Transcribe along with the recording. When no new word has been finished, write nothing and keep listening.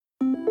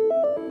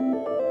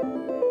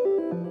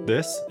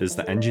This is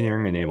the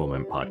Engineering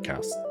Enablement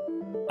Podcast.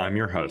 I'm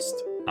your host,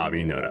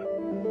 Avi Noda.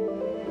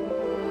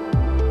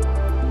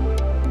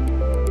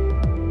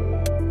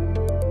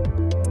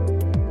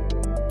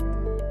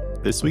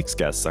 This week's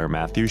guests are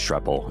Matthew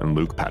Schrepel and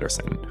Luke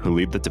Patterson, who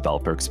lead the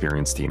developer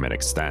experience team at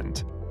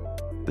Extend.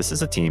 This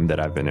is a team that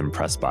I've been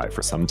impressed by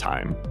for some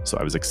time, so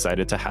I was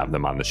excited to have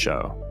them on the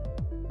show.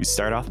 We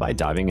start off by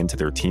diving into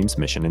their team's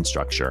mission and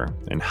structure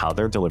and how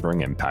they're delivering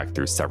impact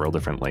through several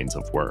different lanes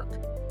of work.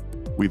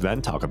 We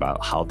then talk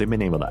about how they've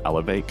been able to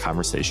elevate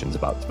conversations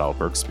about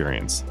developer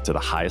experience to the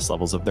highest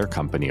levels of their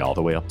company all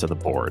the way up to the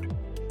board,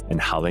 and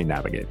how they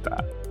navigate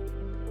that.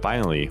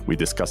 Finally, we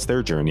discuss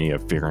their journey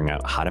of figuring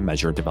out how to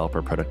measure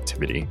developer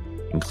productivity,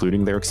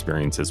 including their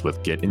experiences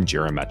with Git and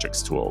Jira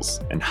metrics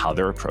tools, and how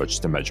their approach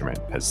to measurement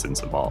has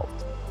since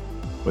evolved.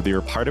 Whether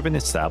you're part of an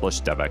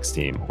established DevX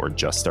team or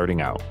just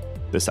starting out,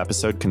 this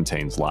episode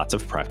contains lots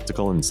of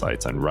practical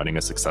insights on running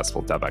a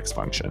successful DevX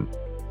function.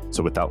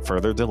 So without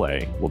further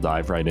delay, we'll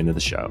dive right into the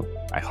show.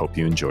 I hope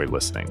you enjoy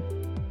listening.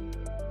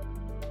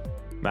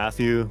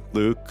 Matthew,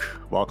 Luke,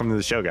 welcome to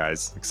the show,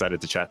 guys. Excited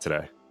to chat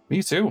today.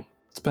 Me too.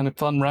 It's been a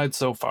fun ride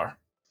so far.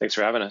 Thanks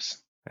for having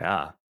us.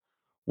 Yeah.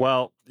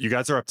 Well, you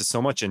guys are up to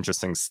so much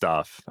interesting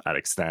stuff at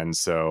Extend,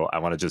 so I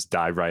want to just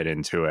dive right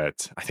into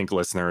it. I think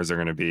listeners are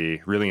going to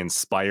be really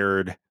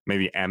inspired,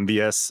 maybe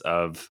envious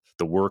of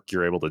the work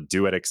you're able to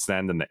do at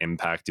Extend and the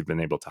impact you've been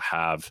able to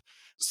have.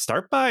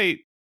 Start by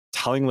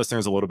telling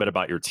listeners a little bit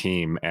about your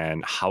team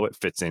and how it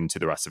fits into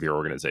the rest of your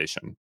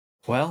organization.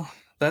 Well,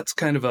 that's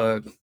kind of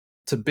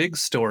it's a big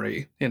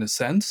story in a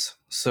sense.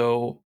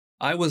 So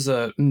I was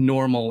a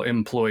normal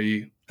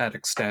employee at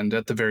Extend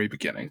at the very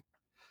beginning,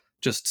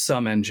 just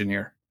some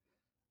engineer.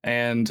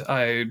 And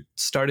I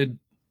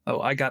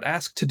got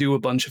asked to do a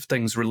bunch of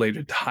things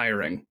related to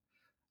hiring.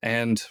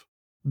 And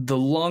the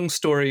long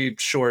story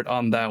short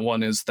on that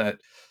one is that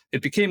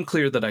it became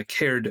clear that I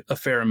cared a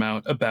fair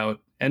amount about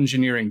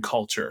engineering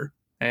culture.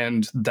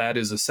 And that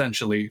is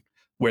essentially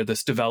where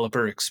this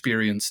developer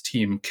experience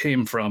team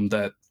came from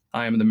that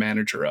I am the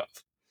manager of.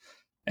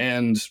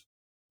 And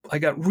I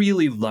got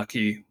really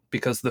lucky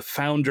because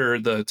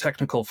the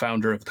technical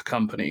founder of the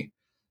company,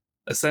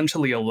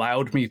 essentially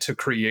allowed me to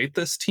create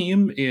this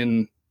team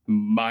in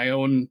my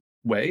own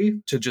way,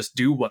 to just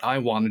do what I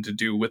wanted to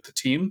do with the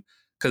team,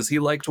 because he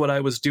liked what I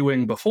was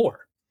doing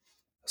before.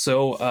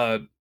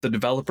 So the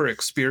developer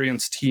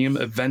experience team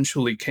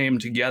eventually came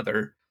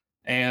together,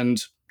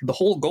 and the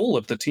whole goal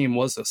of the team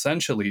was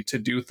essentially to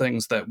do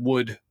things that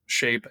would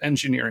shape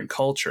engineering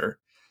culture.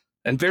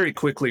 And very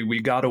quickly,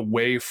 we got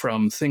away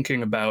from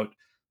thinking about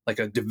like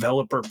a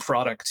developer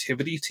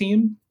productivity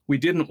team. We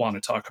didn't want to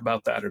talk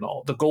about that at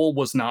all. The goal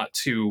was not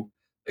to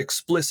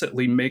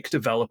explicitly make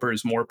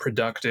developers more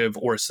productive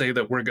or say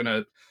that we're going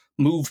to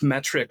move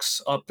metrics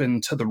up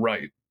and to the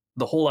right.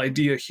 The whole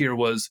idea here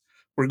was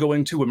we're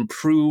going to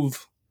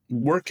improve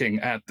working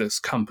at this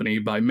company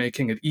by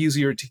making it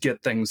easier to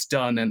get things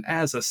done. And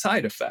as a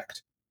side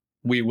effect,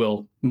 we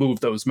will move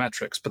those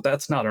metrics. But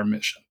that's not our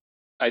mission.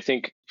 I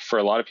think for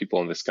a lot of people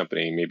in this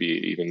company, maybe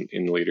even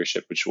in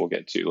leadership, which we'll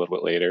get to a little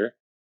bit later,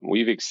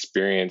 we've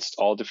experienced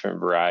all different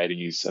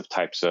varieties of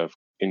types of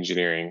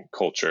engineering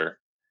culture,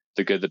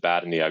 the good, the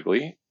bad, and the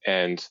ugly.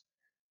 And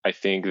I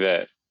think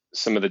that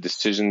some of the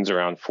decisions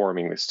around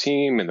forming this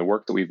team and the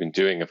work that we've been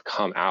doing have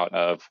come out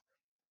of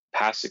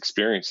past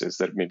experiences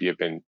that maybe have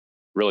been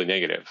really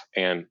negative.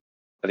 And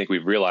I think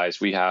we've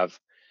realized we have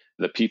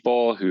the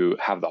people who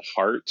have the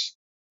heart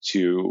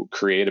to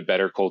create a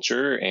better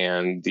culture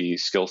and the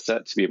skill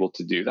set to be able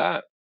to do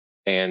that.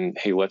 And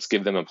hey, let's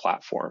give them a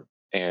platform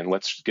and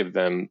let's give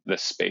them the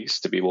space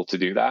to be able to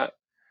do that.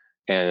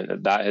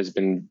 And that has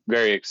been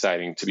very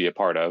exciting to be a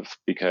part of,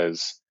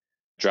 because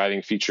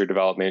driving feature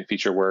development,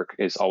 feature work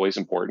is always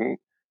important,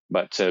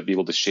 but to be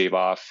able to shave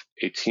off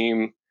a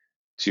team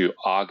to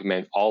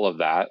augment all of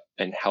that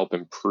and help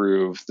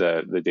improve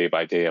the day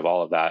by day of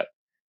all of that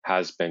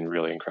has been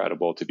really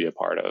incredible to be a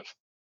part of.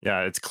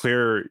 Yeah, it's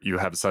clear you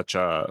have such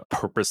a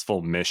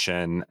purposeful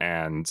mission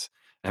and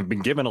have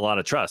been given a lot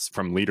of trust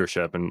from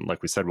leadership. And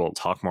like we said, we'll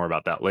talk more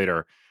about that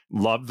later.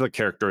 Love the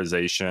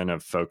characterization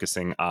of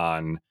focusing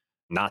on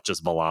not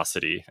just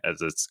velocity,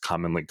 as it's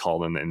commonly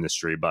called in the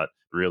industry, but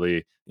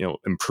really,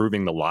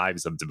 improving the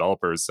lives of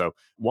developers. So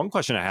one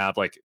question I have,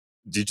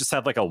 do you just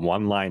have a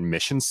one-line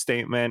mission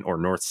statement or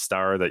North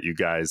Star that you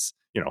guys,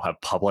 have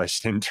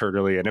published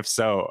internally? And if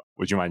so,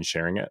 would you mind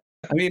sharing it?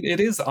 I mean, it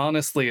is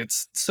honestly,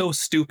 it's so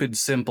stupid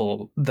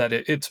simple that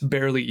it's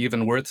barely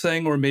even worth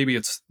saying, or maybe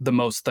it's the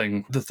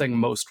thing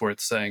most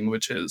worth saying,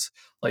 which is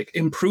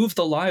improve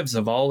the lives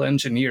of all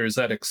engineers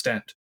at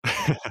Extend.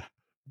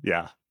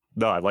 Yeah,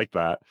 no, I like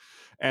that.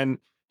 And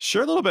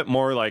share a little bit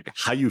more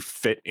how you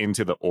fit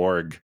into the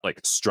org,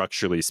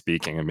 structurally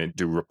speaking. I mean,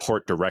 do you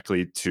report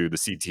directly to the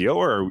CTO,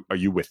 or are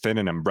you within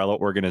an umbrella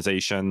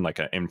organization, like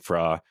an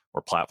infra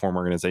or platform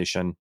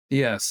organization?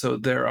 Yeah, so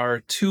there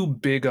are two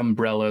big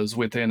umbrellas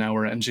within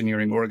our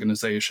engineering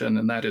organization,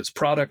 and that is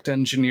product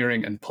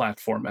engineering and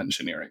platform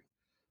engineering.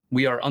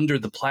 We are under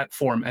the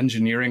platform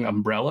engineering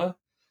umbrella,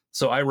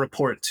 So I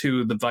report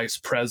to the vice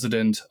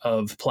president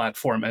of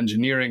platform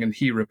engineering, and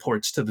he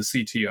reports to the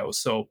CTO.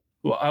 So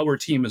our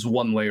team is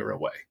one layer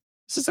away.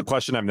 This is a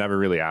question I've never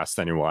really asked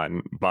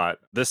anyone, but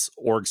this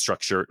org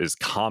structure is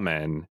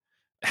common.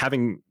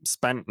 Having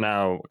spent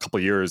now a couple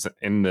of years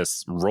in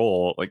this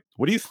role, like,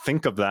 what do you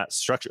think of that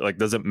structure? Like,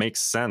 does it make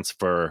sense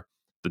for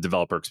the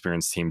developer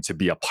experience team to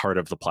be a part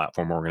of the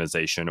platform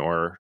organization,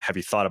 or have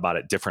you thought about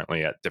it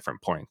differently at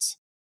different points?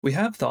 We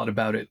have thought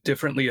about it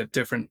differently at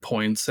different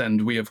points,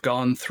 and we have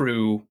gone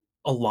through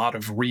a lot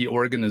of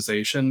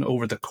reorganization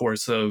over the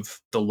course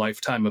of the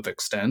lifetime of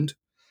Extend.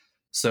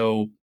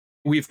 So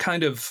we've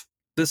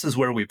this is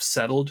where we've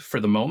settled for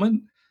the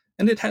moment,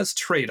 and it has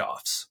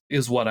trade-offs,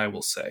 is what I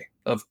will say,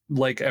 of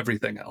like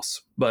everything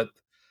else. But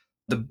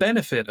the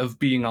benefit of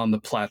being on the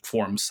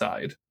platform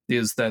side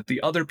is that the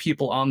other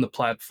people on the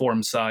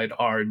platform side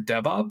are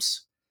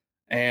DevOps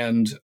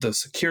and the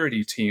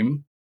security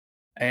team,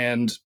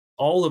 and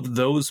all of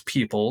those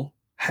people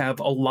have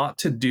a lot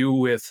to do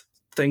with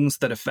things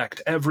that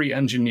affect every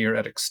engineer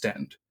at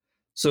Extend.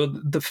 So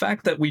the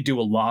fact that we do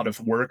a lot of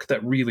work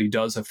that really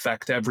does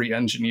affect every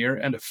engineer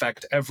and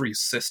affect every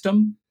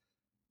system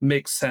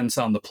makes sense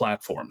on the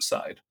platform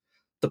side.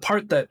 The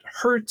part that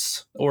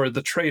hurts, or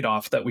the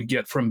trade-off that we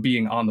get from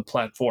being on the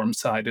platform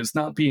side, is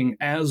not being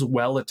as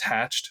well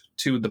attached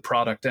to the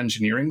product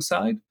engineering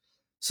side.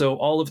 So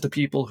all of the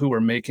people who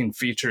are making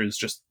features,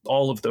 just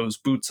all of those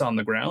boots on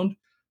the ground,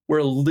 we're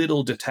a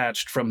little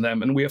detached from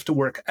them, and we have to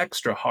work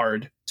extra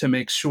hard to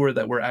make sure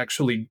that we're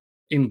actually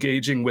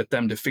engaging with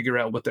them to figure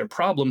out what their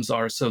problems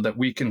are so that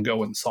we can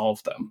go and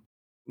solve them.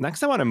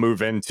 Next, I want to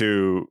move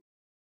into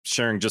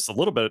sharing just a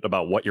little bit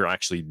about what you're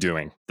actually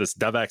doing. This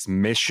DevX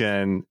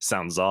mission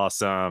sounds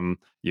awesome.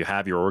 You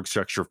have your org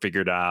structure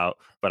figured out,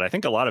 but I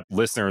think a lot of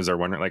listeners are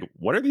wondering, like,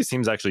 what are these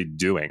teams actually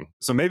doing?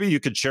 So maybe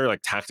you could share,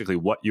 like, tactically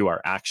what you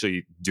are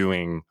actually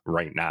doing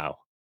right now.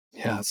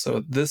 Yeah,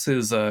 so this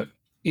is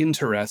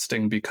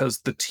interesting because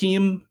the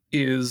team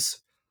is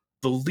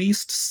the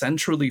least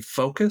centrally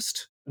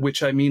focused,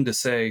 which I mean to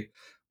say,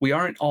 we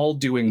aren't all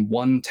doing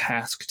one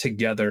task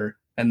together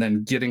and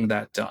then getting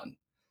that done.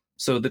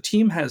 So the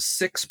team has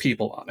 6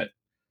 people on it.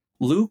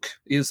 Luke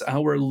is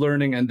our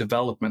learning and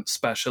development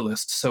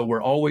specialist, so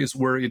we're always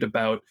worried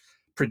about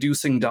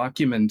producing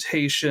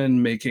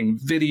documentation, making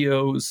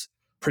videos,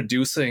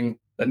 producing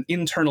an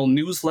internal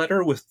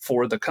newsletter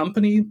for the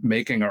company,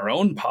 making our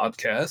own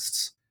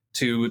podcasts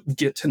to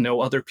get to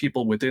know other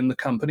people within the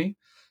company.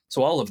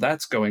 So all of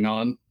that's going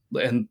on,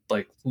 and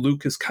like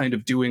Luke is kind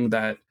of doing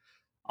that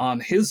on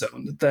his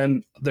own.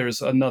 Then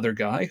there's another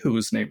guy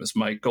whose name is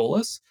Mike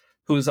Golis,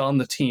 who's on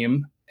the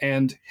team,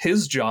 and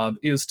his job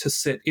is to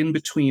sit in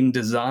between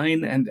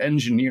design and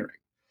engineering.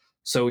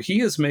 So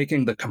he is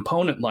making the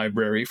component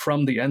library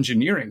from the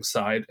engineering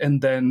side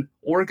and then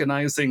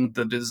organizing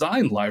the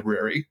design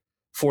library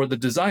for the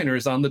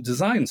designers on the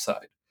design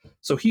side.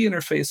 So he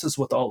interfaces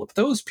with all of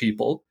those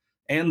people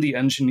and the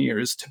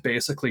engineers to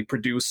basically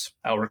produce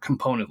our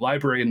component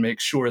library and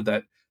make sure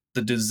that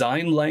the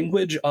design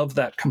language of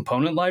that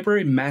component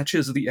library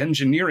matches the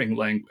engineering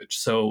language.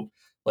 So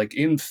like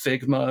in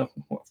Figma,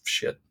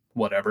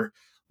 whatever.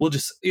 We'll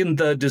just, in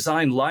the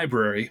design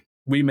library,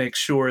 we make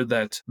sure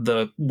that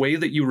the way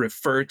that you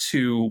refer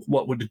to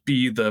what would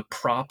be the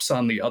props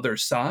on the other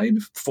side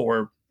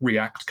for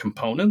React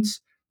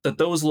components, that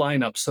those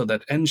line up so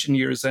that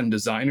engineers and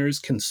designers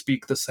can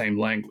speak the same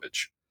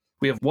language.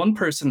 We have one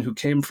person who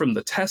came from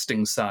the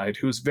testing side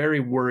who's very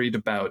worried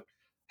about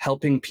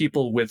helping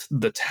people with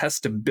the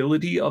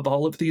testability of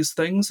all of these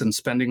things and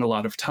spending a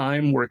lot of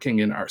time working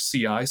in our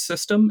CI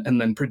system and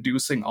then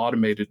producing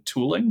automated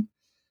tooling.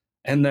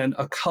 And then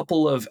a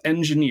couple of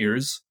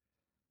engineers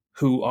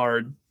who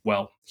are,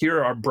 well, here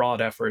are our broad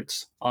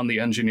efforts on the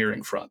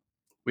engineering front.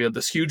 We had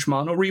this huge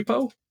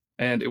monorepo,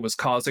 and it was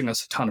causing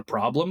us a ton of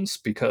problems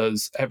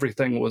because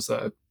everything was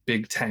a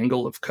big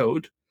tangle of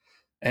code,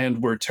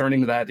 and we're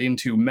turning that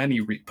into many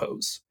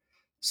repos.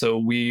 So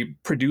we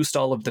produced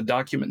all of the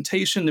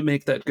documentation to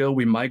make that go.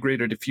 We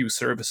migrated a few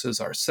services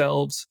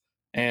ourselves,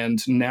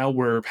 and now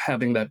we're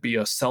having that be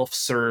a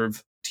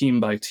self-serve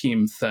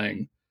team-by-team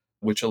thing,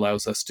 which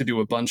allows us to do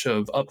a bunch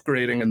of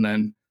upgrading and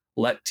then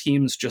let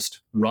teams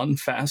just run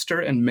faster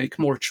and make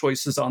more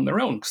choices on their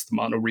own, because the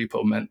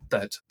monorepo meant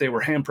that they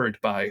were hampered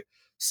by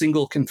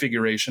single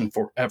configuration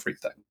for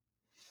everything.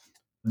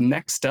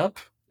 Next up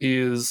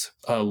is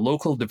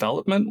local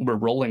development. We're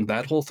rolling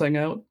that whole thing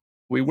out.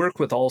 We work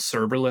with all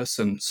serverless,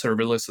 and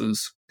serverless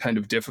is kind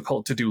of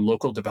difficult to do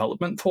local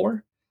development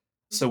for.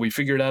 So we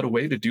figured out a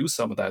way to do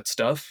some of that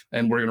stuff,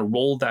 and we're going to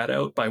roll that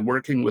out by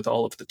working with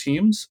all of the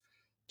teams.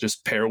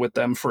 Just pair with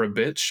them for a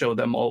bit, show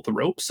them all the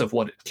ropes of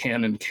what it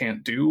can and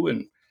can't do,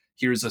 and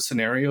here's a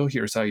scenario,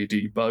 here's how you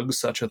debug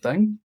such a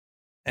thing.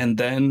 And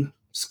then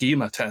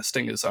schema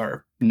testing is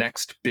our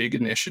next big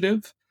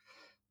initiative,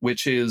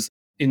 which is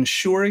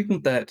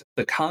ensuring that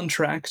the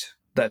contract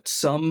that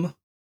some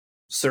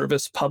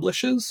service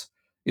publishes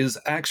is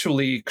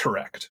actually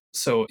correct.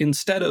 So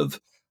instead of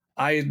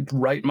I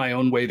write my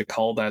own way to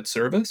call that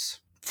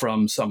service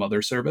from some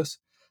other service,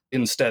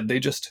 Instead, they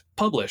just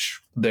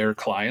publish their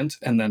client,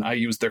 and then I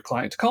use their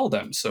client to call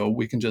them. So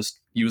we can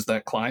just use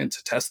that client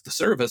to test the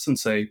service and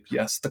say,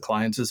 yes, the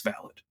client is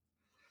valid.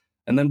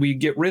 And then we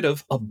get rid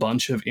of a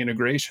bunch of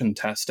integration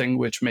testing,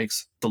 which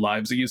makes the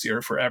lives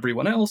easier for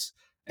everyone else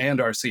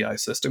and our CI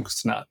system.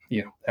 It's not,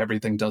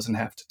 everything doesn't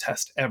have to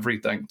test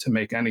everything to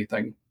make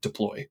anything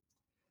deploy.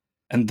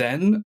 And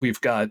then we've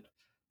got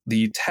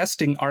the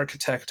testing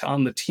architect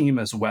on the team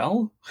as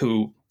well,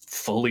 who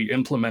fully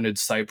implemented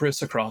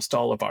Cypress across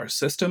all of our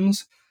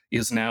systems,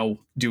 is now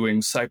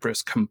doing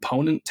Cypress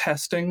component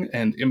testing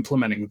and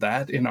implementing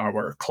that in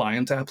our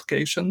client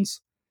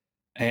applications.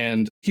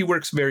 And he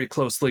works very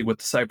closely with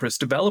the Cypress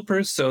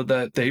developers so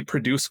that they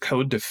produce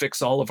code to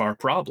fix all of our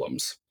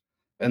problems.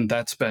 And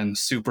that's been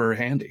super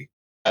handy.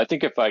 I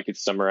think if I could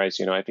summarize,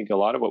 I think a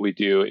lot of what we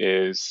do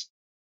is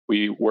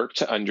we work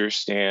to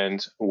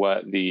understand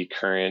what the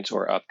current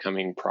or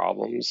upcoming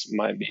problems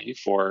might be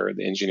for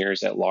the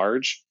engineers at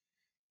large.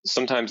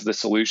 Sometimes the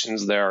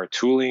solutions there are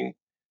tooling,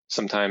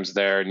 sometimes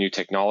they're new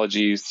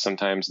technologies,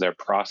 sometimes they're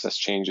process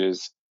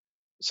changes,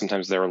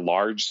 sometimes they're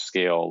large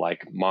scale,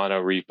 like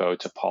mono repo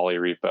to poly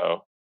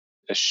repo,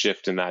 a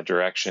shift in that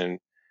direction.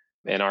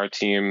 And our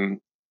team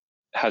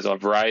has a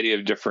variety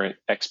of different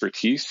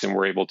expertise, and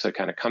we're able to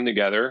kind of come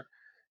together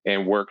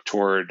and work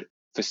toward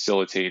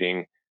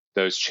facilitating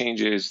those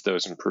changes,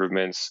 those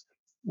improvements,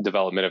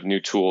 development of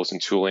new tools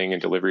and tooling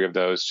and delivery of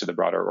those to the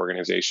broader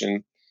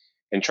organization,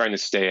 and trying to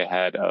stay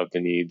ahead of the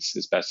needs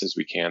as best as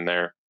we can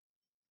there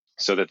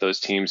so that those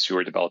teams who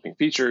are developing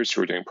features,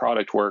 who are doing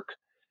product work,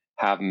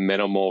 have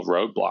minimal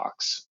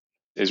roadblocks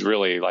is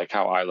really like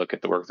how I look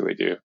at the work that we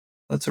do.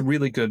 That's a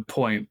really good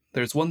point.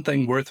 There's one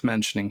thing worth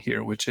mentioning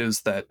here, which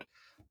is that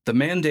the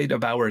mandate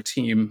of our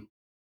team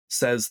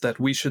says that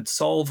we should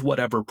solve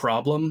whatever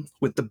problem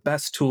with the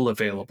best tool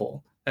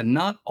available. And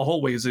not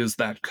always is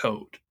that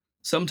code.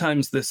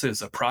 Sometimes this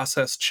is a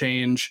process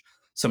change.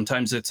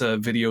 Sometimes it's a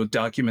video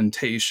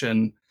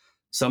documentation.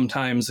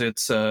 Sometimes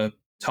it's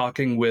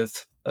talking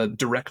with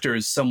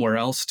directors somewhere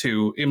else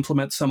to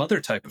implement some other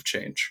type of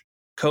change.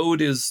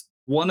 Code is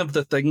one of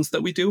the things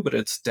that we do, but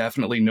it's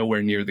definitely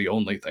nowhere near the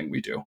only thing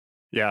we do.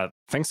 Yeah,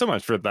 thanks so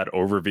much for that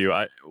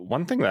overview.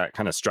 One thing that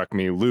kind of struck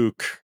me,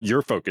 Luke,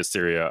 your focus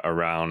area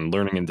around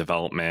learning and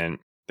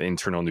development, the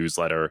internal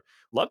newsletter.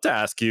 Love to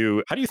ask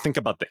you, how do you think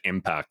about the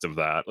impact of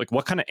that? Like,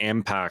 what kind of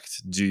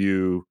impact do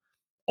you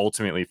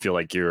ultimately feel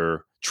like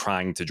you're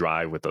trying to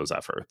drive with those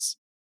efforts?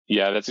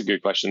 Yeah, that's a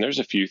good question. There's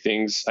a few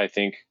things. I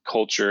think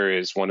culture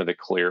is one of the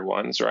clear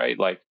ones, right?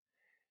 Like,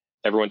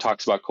 everyone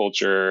talks about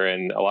culture,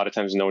 and a lot of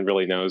times no one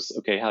really knows,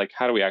 okay, like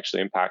how do we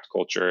actually impact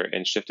culture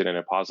and shift it in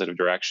a positive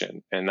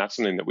direction? And that's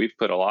something that we've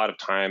put a lot of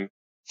time,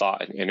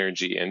 thought, and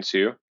energy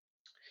into.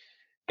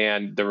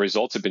 And the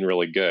results have been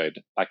really good.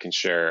 I can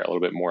share a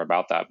little bit more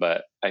about that.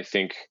 But I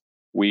think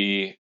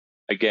we,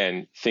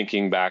 again,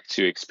 thinking back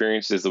to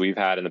experiences that we've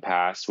had in the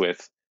past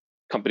with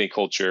company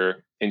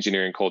culture,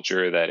 engineering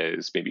culture that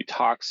is maybe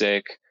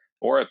toxic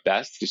or at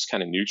best just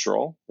kind of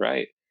neutral,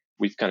 right?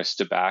 We've kind of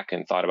stood back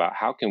and thought about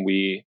how can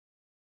we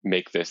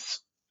make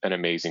this an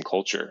amazing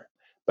culture,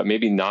 but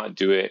maybe not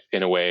do it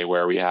in a way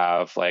where we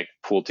have like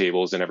pool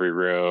tables in every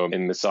room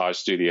and massage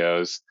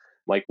studios.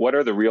 Like, what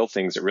are the real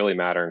things that really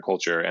matter in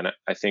culture? And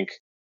I think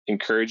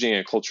encouraging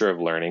a culture of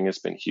learning has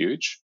been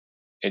huge.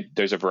 And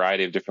there's a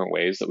variety of different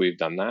ways that we've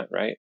done that,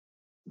 right?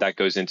 That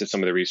goes into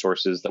some of the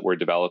resources that we're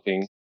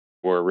developing.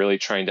 We're really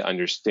trying to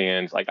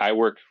understand, like, I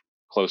work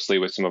closely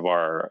with some of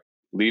our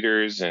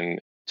leaders and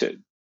to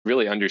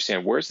really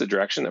understand where's the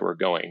direction that we're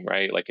going,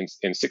 right? Like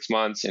in 6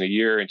 months, in a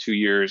year, in 2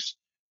 years,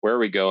 where are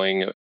we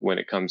going when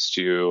it comes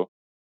to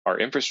our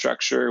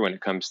infrastructure, when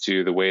it comes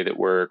to the way that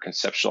we're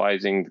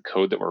conceptualizing the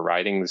code that we're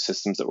writing, the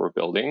systems that we're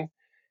building?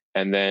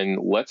 And then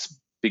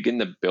let's begin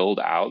to build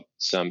out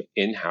some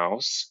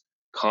in-house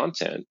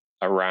content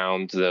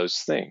around those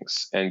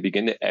things and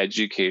begin to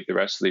educate the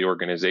rest of the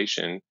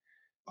organization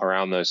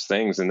around those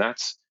things. And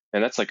that's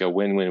like a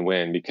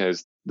win-win-win,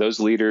 because those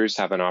leaders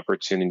have an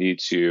opportunity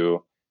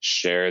to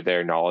share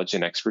their knowledge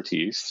and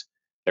expertise.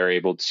 They're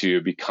able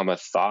to become a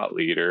thought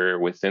leader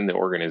within the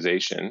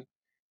organization.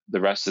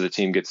 The rest of the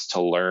team gets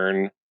to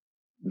learn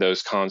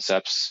those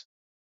concepts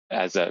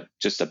as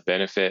just a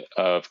benefit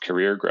of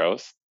career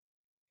growth.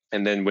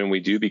 And then when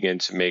we do begin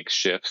to make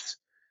shifts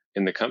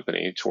in the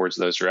company towards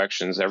those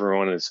directions,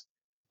 everyone is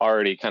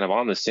already kind of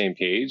on the same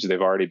page.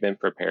 They've already been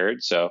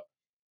prepared. So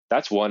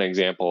that's one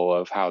example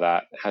of how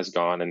that has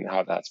gone and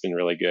how that's been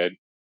really good.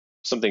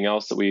 Something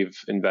else that we've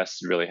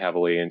invested really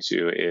heavily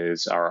into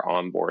is our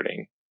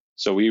onboarding.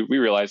 So we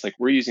realize like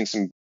we're using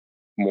some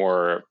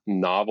more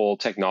novel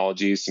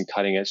technologies, some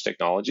cutting edge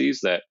technologies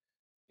that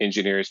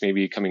engineers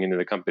maybe coming into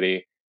the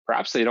company,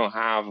 perhaps they don't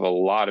have a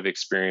lot of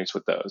experience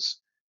with those.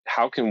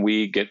 How can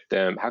we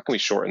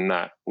shorten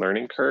that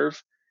learning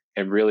curve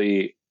and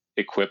really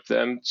equip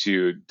them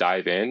to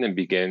dive in and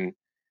begin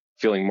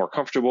feeling more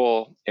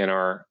comfortable in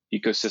our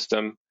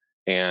ecosystem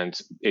and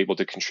able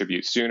to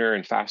contribute sooner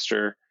and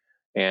faster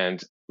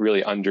and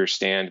really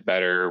understand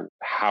better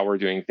how we're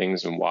doing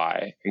things and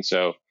why? And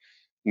so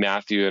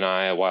Matthew and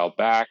I, a while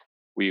back,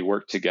 we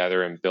worked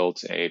together and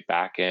built a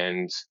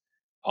back-end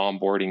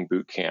onboarding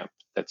boot camp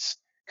that's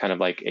kind of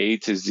like A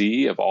to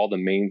Z of all the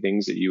main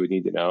things that you would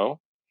need to know.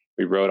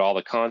 We wrote all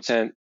the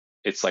content.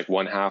 It's like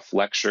one half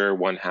lecture,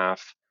 one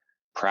half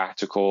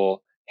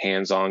practical,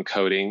 hands-on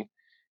coding.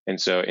 And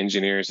so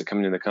engineers that come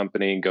into the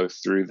company go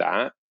through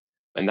that,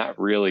 and that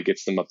really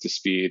gets them up to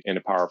speed in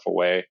a powerful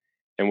way.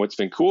 And what's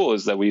been cool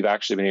is that we've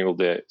actually been able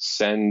to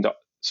send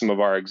some of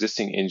our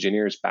existing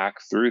engineers back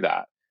through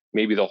that.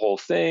 Maybe the whole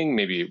thing,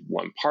 maybe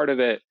one part of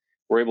it.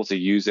 We're able to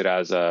use it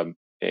as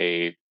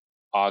a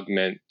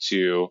augment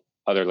to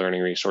other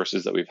learning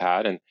resources that we've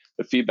had. And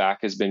the feedback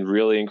has been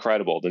really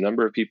incredible. The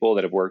number of people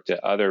that have worked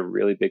at other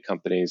really big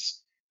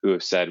companies who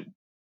have said,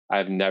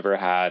 I've never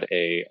had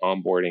a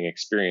onboarding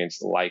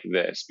experience like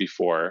this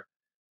before,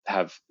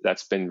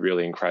 that's been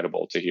really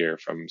incredible to hear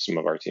from some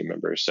of our team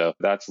members. So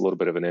that's a little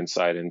bit of an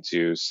insight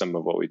into some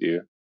of what we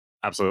do.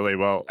 Absolutely.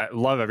 Well, I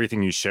love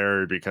everything you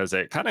shared because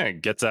it kind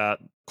of gets at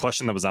a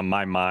question that was on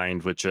my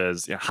mind, which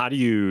is, how do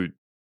you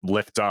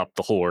lift up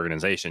the whole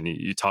organization?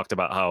 You talked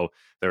about how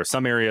there are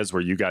some areas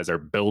where you guys are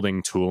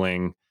building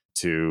tooling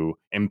to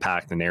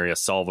impact an area,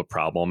 solve a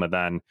problem. And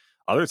then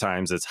other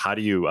times it's how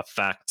do you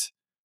affect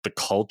the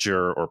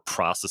culture or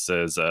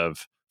processes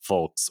of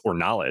folks, or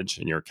knowledge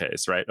in your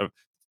case, right? Of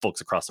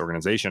folks across the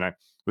organization. I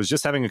was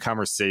just having a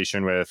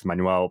conversation with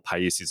Manuel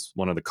Pais. He's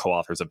one of the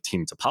co-authors of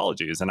Team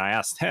Topologies. And I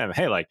asked him,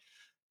 hey, like,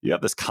 you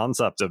have this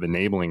concept of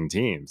enabling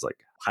teams. Like,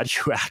 how do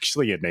you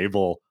actually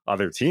enable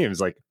other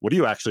teams? Like, what do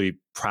you actually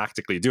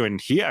practically do?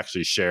 And he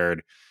actually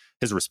shared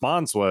his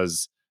response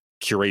was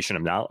curation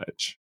of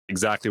knowledge,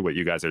 exactly what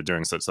you guys are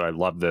doing. So I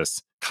love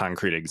this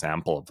concrete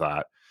example of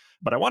that.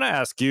 But I want to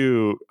ask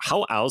you,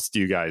 how else do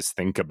you guys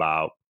think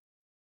about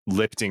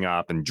lifting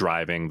up and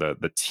driving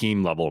the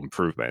team level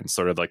improvement,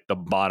 sort of like the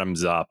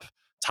bottoms up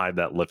tide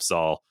that lifts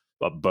all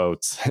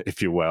boats,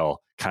 if you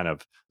will, kind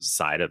of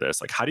side of this?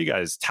 Like, how do you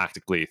guys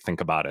tactically think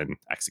about and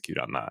execute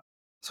on that?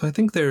 So I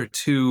think there are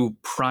two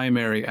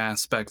primary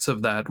aspects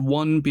of that.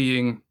 One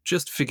being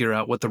just figure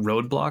out what the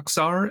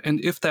roadblocks are, and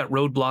if that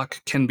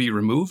roadblock can be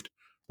removed,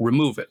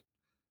 remove it.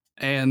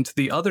 And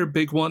the other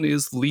big one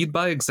is lead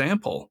by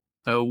example.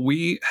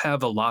 We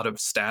have a lot of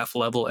staff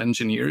level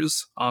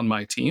engineers on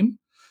my team,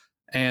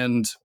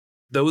 and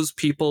those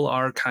people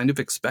are kind of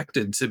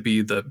expected to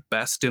be the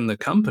best in the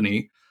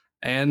company,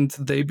 and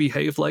they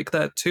behave like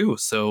that too.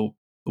 So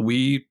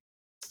we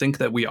think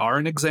that we are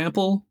an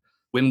example.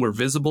 When we're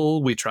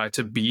visible, we try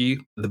to be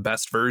the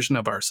best version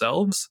of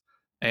ourselves.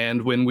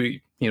 And when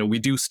we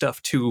do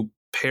stuff to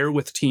pair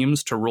with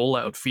teams to roll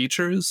out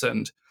features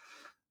and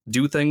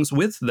do things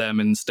with them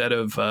instead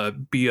of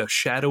be a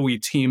shadowy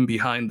team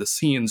behind the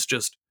scenes,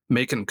 just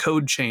making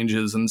code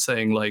changes and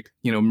saying like,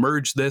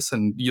 merge this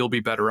and you'll be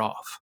better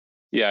off.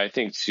 Yeah, I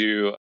think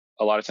too,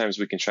 a lot of times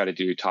we can try to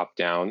do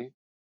top-down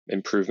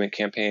improvement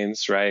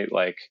campaigns, right?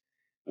 Like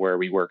where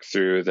we work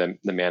through the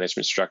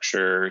management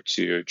structure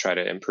to try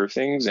to improve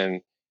things.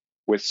 And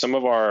with some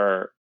of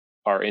our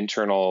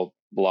internal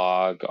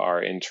blog,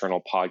 our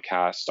internal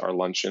podcast, our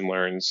lunch and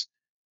learns,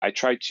 I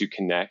try to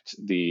connect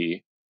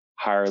the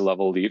higher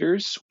level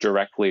leaders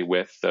directly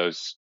with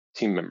those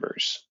team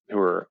members who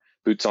are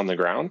boots on the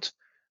ground,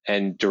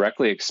 and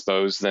directly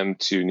expose them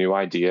to new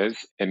ideas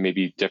and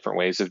maybe different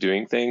ways of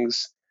doing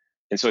things.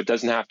 And so it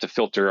doesn't have to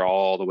filter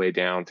all the way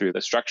down through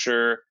the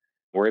structure.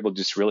 We're able to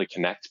just really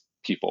connect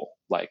people.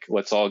 Like,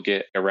 let's all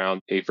get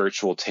around a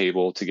virtual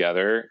table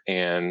together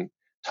and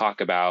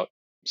talk about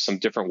some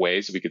different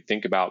ways that we could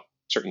think about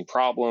certain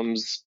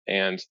problems.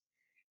 And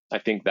I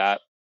think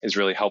that is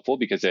really helpful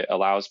because it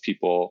allows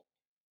people,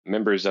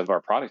 members of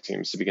our product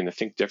teams, to begin to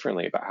think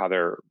differently about how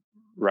they're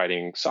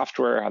writing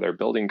software, how they're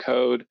building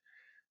code.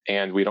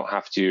 And we don't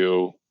have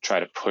to try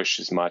to push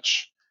as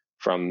much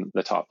from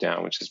the top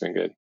down, which has been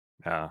good.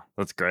 Yeah,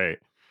 that's great.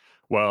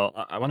 Well,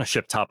 I want to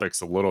shift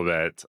topics a little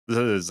bit. This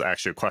is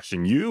actually a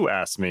question you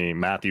asked me,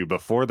 Matthew,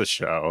 before the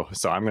show.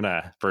 So I'm going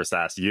to first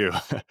ask you,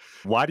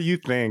 why do you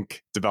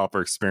think developer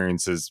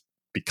experience is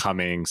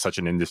becoming such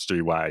an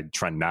industry-wide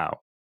trend now?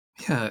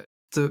 Yeah,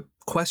 the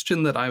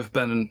question that I've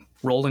been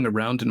rolling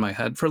around in my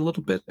head for a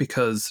little bit,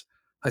 because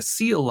I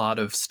see a lot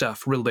of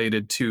stuff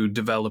related to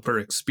developer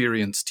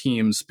experience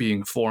teams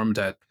being formed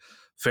at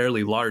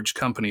fairly large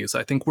companies.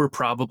 I think we're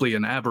probably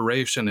an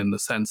aberration in the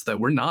sense that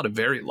we're not a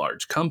very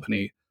large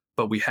company,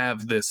 but we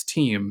have this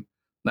team.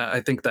 I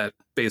think that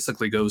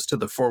basically goes to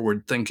the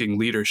forward-thinking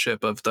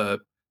leadership of the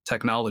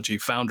technology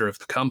founder of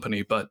the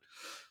company. But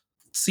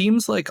it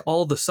seems like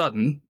all of a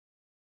sudden,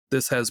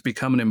 this has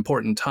become an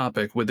important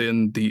topic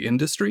within the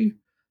industry,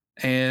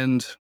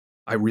 and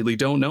I really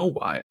don't know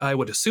why. I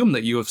would assume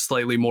that you have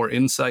slightly more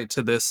insight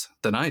to this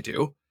than I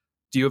do.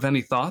 Do you have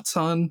any thoughts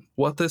on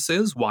what this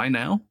is? Why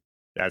now?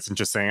 That's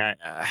interesting. I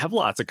have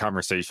lots of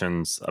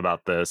conversations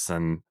about this.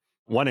 And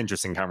one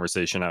interesting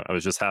conversation I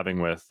was just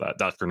having with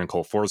Dr.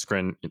 Nicole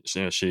Forsgren,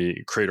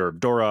 she creator of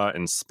Dora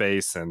and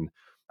Space. And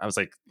I was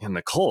like,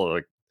 Nicole,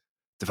 like,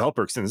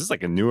 developer experience, this is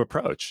like a new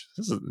approach.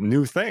 This is a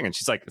new thing. And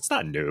she's like, it's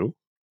not new.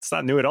 It's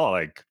not new at all.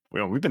 Like,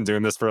 We've been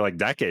doing this for like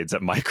decades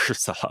at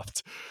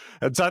Microsoft.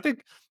 And so I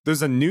think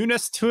there's a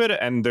newness to it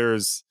and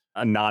there's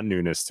a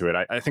non-newness to it.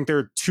 I think there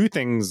are two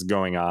things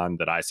going on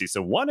that I see.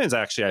 So one is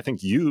actually, I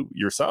think you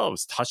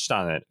yourselves touched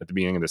on it at the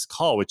beginning of this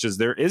call, which is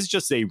there is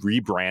just a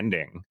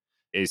rebranding,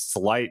 a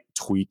slight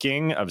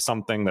tweaking of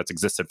something that's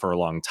existed for a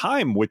long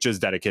time, which is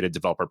dedicated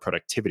developer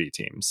productivity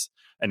teams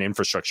and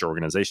infrastructure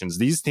organizations.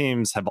 These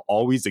teams have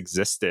always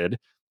existed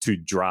to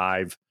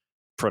drive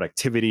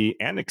productivity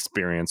and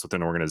experience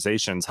within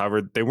organizations.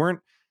 However, they weren't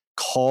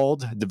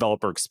called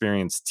developer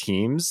experience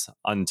teams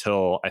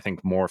until I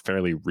think more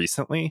fairly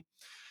recently.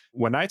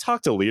 When I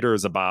talk to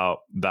leaders about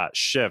that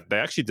shift, they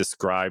actually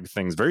describe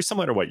things very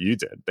similar to what you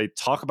did. They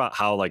talk about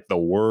how like the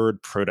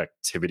word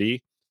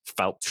productivity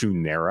felt too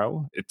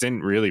narrow. It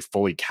didn't really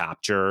fully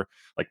capture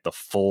like the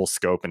full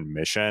scope and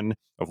mission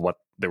of what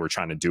they were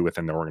trying to do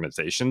within their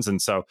organizations.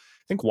 And so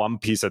I think one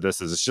piece of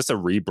this is it's just a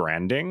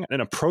rebranding, an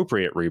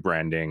appropriate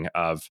rebranding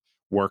of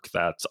work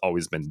that's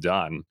always been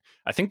done.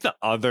 I think the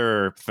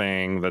other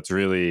thing that's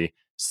really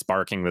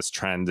sparking this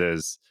trend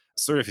is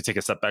sort of, if you take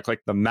a step back,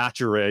 like the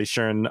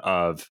maturation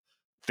of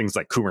things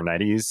like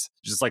Kubernetes,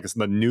 just like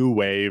the new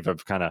wave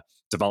of kind of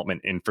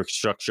development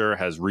infrastructure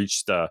has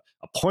reached a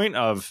point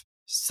of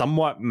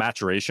somewhat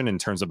maturation in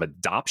terms of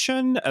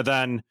adoption, and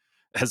then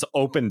has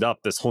opened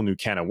up this whole new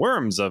can of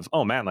worms of,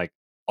 oh man, like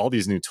all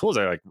these new tools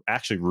are like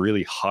actually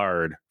really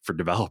hard for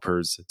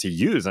developers to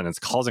use, and it's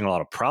causing a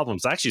lot of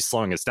problems, actually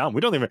slowing us down.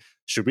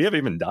 Should we have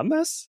even done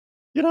this?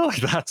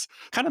 Like that's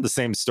kind of the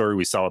same story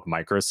we saw with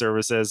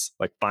microservices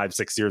like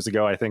 5-6 years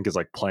ago, I think, is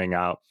like playing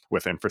out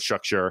with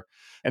infrastructure.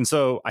 And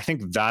so I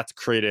think that's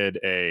created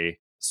a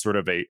sort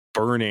of a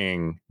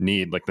burning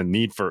need, like the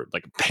need for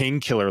like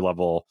painkiller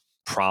level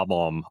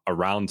problem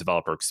around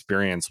developer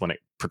experience when it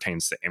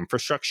pertains to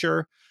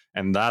infrastructure.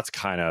 And that's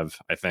kind of,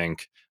 I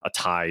think, a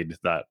tide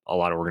that a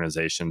lot of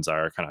organizations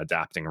are kind of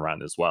adapting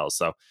around as well.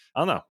 So I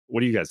don't know. What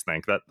do you guys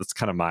think? That's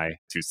kind of my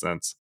 2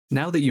 cents.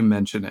 Now that you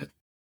mention it,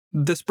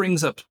 this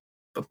brings up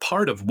a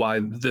part of why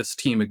this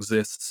team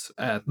exists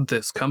at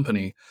this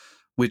company,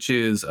 which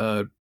is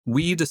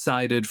we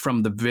decided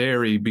from the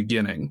very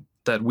beginning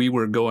that we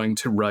were going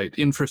to write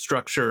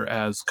infrastructure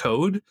as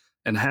code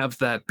and have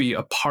that be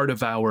a part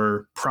of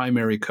our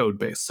primary code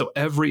base. So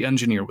every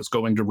engineer was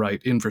going to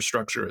write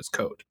infrastructure as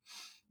code.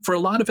 For a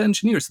lot of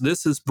engineers,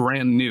 this is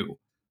brand new.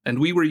 And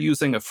we were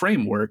using a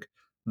framework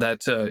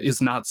that is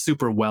not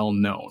super well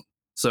known.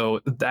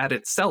 So that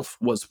itself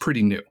was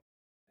pretty new.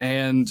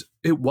 And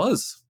it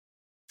was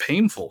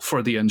painful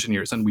for the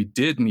engineers, and we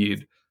did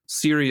need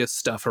serious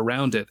stuff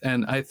around it.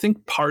 And I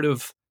think part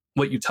of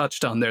what you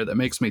touched on there that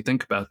makes me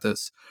think about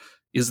this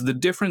is the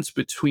difference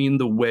between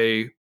the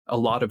way a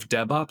lot of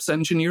DevOps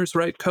engineers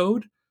write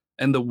code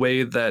and the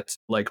way that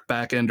like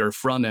back-end or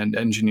front-end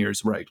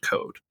engineers write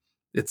code.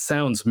 It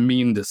sounds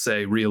mean to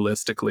say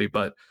realistically,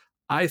 but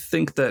I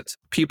think that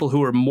people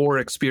who are more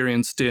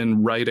experienced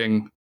in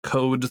writing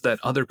code that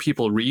other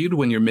people read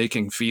when you're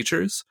making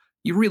features,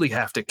 you really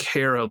have to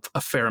care a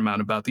fair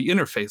amount about the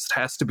interface. It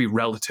has to be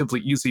relatively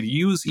easy to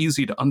use,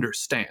 easy to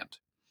understand.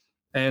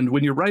 And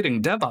when you're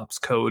writing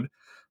DevOps code,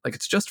 like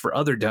it's just for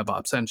other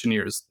DevOps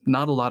engineers,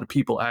 not a lot of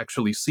people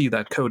actually see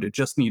that code. It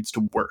just needs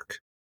to work.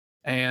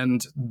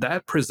 And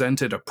that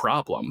presented a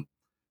problem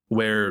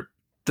where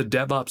the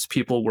DevOps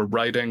people were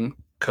writing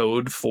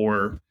code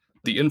for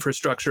the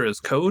infrastructure as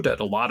code at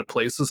a lot of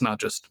places, not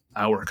just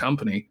our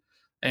company.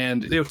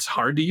 And it's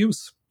hard to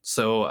use.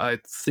 So I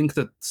think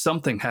that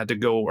something had to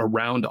go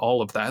around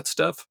all of that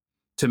stuff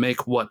to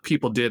make what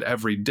people did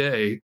every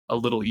day a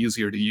little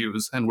easier to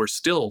use. And we're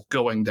still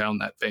going down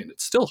that vein.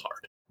 It's still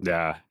hard.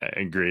 Yeah, I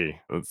agree.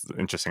 That's an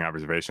interesting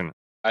observation.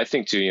 I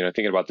think too,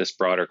 thinking about this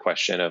broader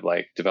question of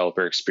like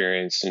developer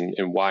experience and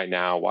why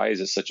now, why is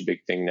it such a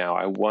big thing now?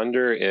 I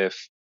wonder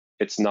if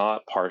it's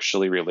not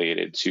partially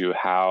related to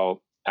how,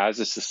 as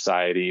a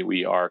society,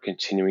 we are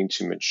continuing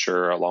to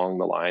mature along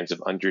the lines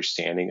of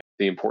understanding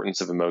the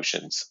importance of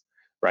emotions.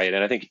 Right.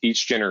 And I think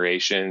each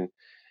generation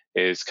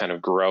is kind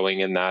of growing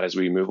in that as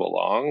we move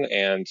along.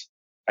 And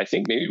I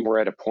think maybe we're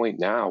at a point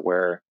now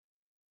where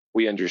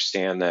we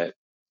understand that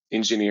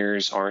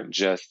engineers aren't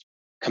just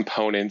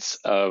components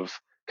of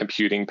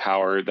computing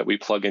power that we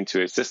plug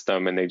into a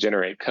system and they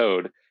generate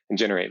code and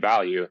generate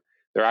value.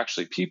 They're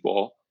actually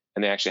people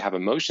and they actually have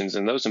emotions,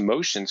 and those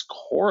emotions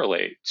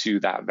correlate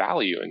to that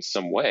value in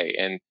some way.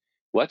 And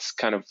let's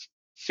kind of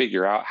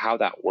figure out how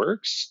that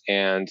works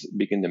and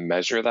begin to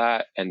measure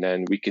that. And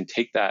then we can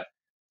take that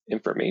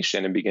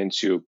information and begin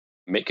to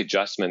make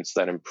adjustments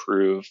that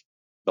improve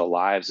the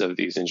lives of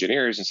these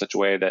engineers in such a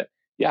way that,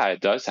 yeah, it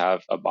does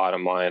have a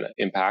bottom line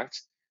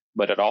impact,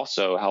 but it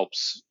also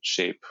helps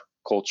shape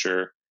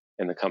culture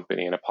in the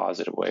company in a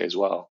positive way as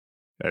well.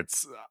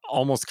 It's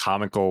almost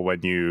comical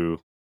when you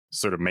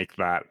sort of make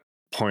that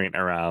point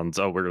around,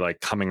 oh, we're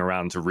like coming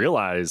around to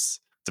realize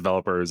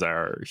developers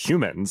are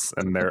humans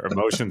and their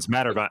emotions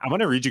matter. But I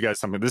want to read you guys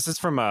something. This is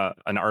from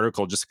an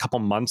article just a couple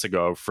months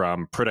ago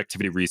from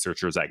productivity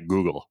researchers at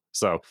Google.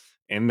 So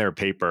in their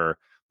paper,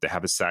 they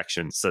have a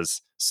section that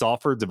says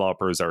software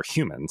developers are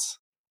humans,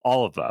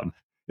 all of them.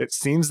 it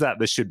seems that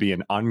this should be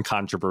an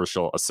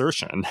uncontroversial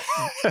assertion.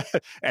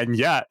 And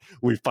yet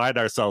we find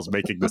ourselves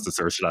making this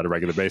assertion on a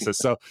regular basis.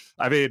 So,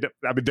 I mean,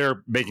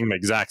 they're making the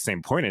exact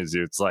same point as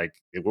you. It's like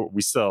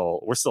we're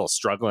still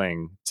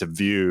struggling to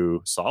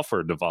view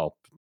software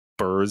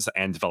developers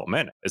and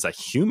development as a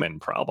human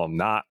problem,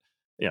 not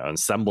an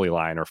assembly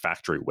line or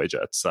factory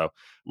widget. So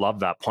love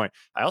that point.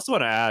 I also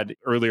want to add,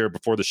 earlier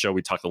before the show,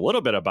 we talked a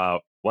little bit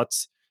about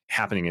what's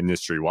happening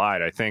industry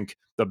wide. I think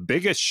the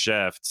biggest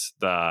shift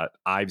that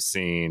I've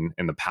seen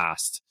in the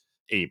past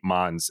 8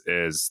 months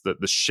is the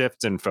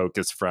shift in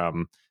focus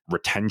from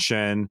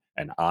retention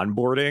and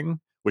onboarding,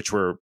 which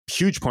were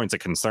huge points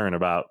of concern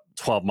about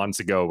 12 months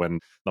ago when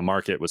the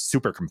market was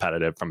super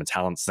competitive from a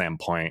talent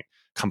standpoint.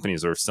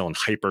 Companies are still in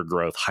hyper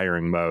growth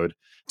hiring mode,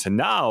 to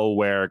now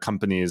where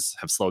companies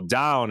have slowed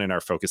down and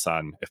are focused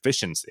on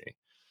efficiency.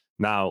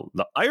 Now,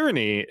 the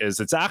irony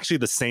is it's actually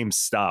the same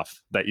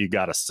stuff that you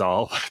got to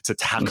solve to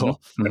tackle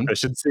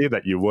efficiency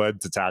that you would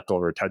to tackle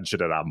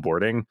retention and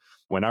onboarding.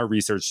 When our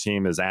research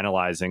team is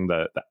analyzing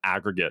the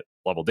aggregate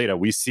level data,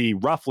 we see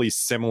roughly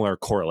similar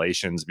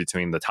correlations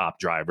between the top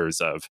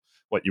drivers of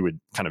what you would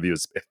kind of view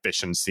as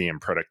efficiency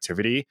and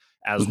productivity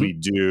as we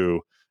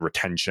do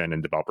retention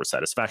and developer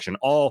satisfaction.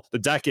 All the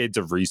decades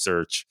of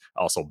research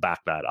also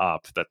back that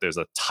up, that there's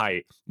a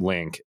tight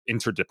link,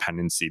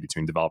 interdependency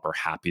between developer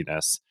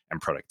happiness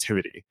and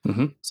productivity.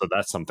 So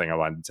that's something I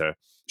wanted to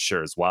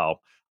share as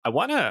well. I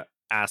want to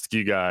ask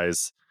you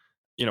guys,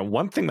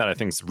 one thing that I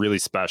think is really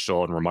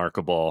special and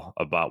remarkable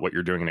about what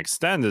you're doing in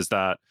Extend is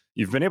that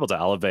you've been able to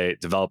elevate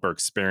developer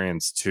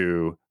experience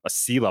to a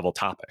C-level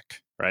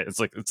topic, right? It's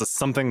like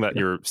something that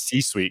your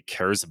C-suite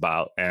cares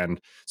about. And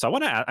so I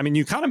want to add,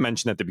 you kind of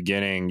mentioned at the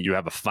beginning, you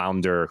have a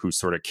founder who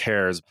sort of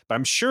cares, but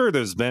I'm sure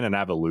there's been an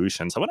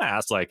evolution. So I want to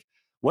ask,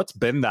 what's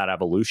been that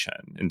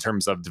evolution in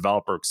terms of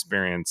developer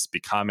experience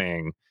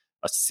becoming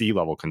a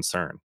C-level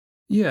concern?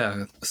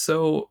 Yeah.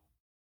 So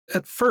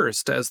at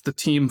first, as the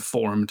team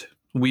formed,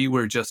 we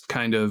were just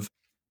kind of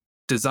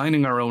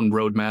designing our own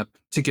roadmap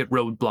to get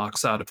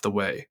roadblocks out of the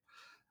way.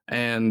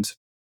 And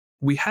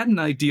we had an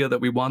idea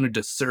that we wanted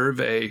to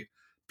survey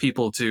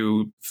people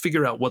to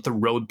figure out what the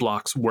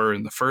roadblocks were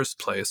in the first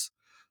place.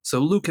 So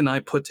Luke and I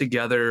put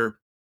together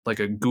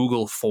like a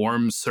Google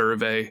Forms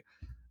survey,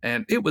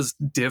 and it was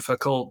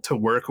difficult to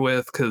work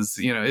with because,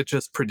 it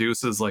just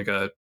produces like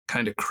a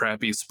kind of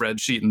crappy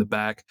spreadsheet in the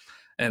back.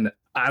 And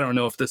I don't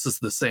know if this is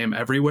the same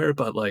everywhere,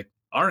 but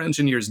our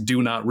engineers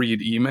do not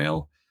read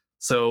email.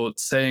 So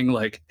saying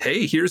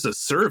hey, here's a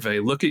survey,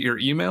 look at your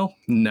email.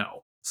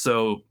 No.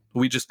 So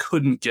we just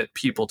couldn't get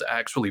people to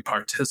actually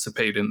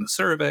participate in the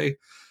survey.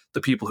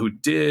 The people who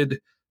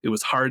did, it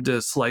was hard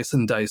to slice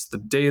and dice the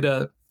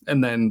data.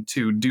 And then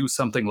to do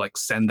something like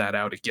send that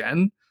out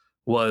again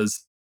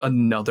was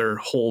another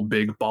whole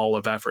big ball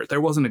of effort. There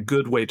wasn't a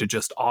good way to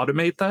just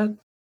automate that.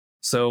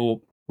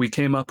 So we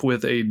came up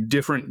with a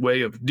different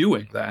way of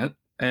doing that.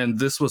 And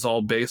this was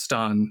all based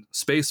on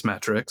space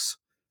metrics.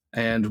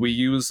 And we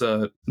use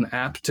an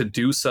app to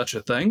do such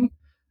a thing.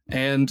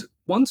 And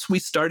once we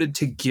started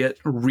to get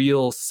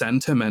real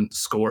sentiment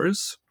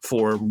scores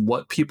for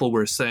what people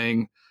were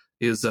saying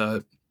is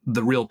the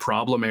real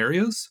problem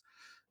areas,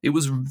 it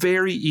was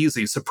very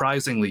easy,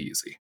 surprisingly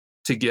easy,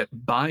 to get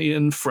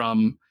buy-in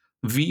from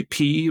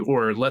VP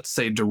or let's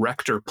say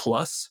director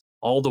plus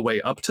all the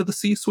way up to the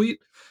C-suite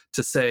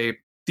to say,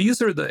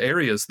 these are the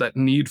areas that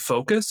need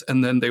focus.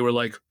 And then they were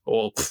like,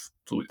 oh,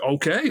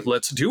 okay,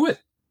 let's do it.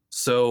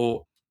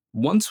 So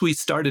once we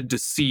started to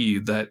see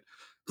that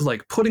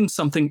putting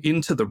something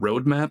into the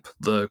roadmap,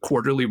 the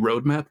quarterly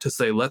roadmap to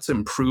say, let's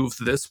improve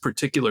this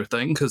particular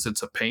thing because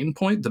it's a pain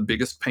point, the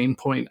biggest pain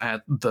point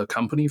at the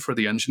company for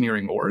the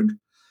engineering org,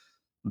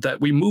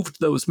 that we moved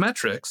those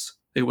metrics.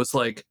 It was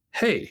like,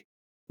 hey,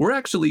 we're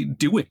actually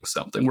doing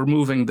something. We're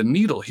moving the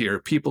needle here.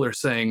 People are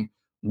saying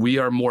we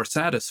are more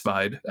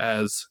satisfied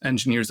as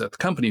engineers at the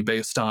company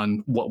based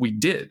on what we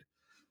did.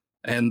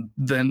 And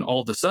then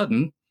all of a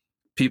sudden,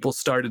 people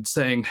started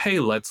saying, hey,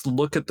 let's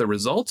look at the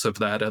results of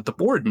that at the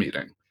board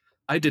meeting.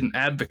 I didn't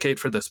advocate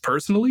for this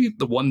personally.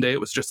 The one day it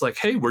was just like,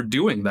 hey, we're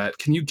doing that.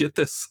 Can you get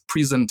this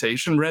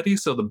presentation ready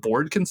so the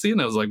board can see?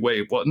 And I was like,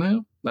 wait, what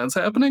now? That's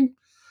happening?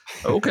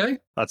 Okay.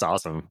 That's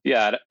awesome.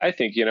 Yeah, I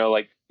think,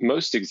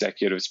 most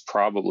executives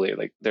probably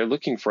they're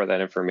looking for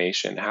that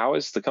information. How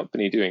is the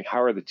company doing?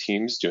 How are the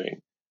teams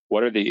doing?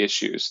 What are the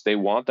issues? They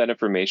want that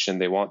information.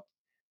 They want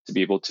to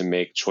be able to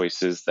make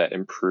choices that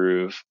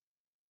improve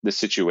the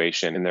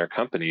situation in their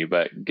company,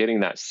 but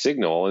getting that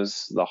signal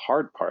is the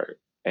hard part.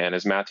 And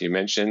as Matthew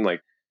mentioned,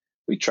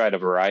 we tried a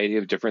variety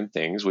of different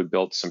things. We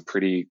built some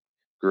pretty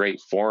great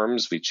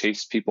forums. We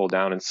chased people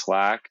down in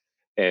Slack.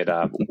 It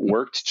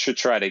worked to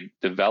try to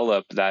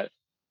develop that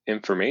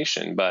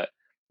information, but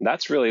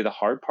that's really the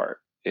hard part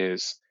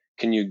is,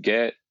 can you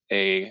get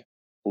a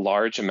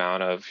large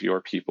amount of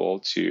your people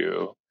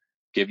to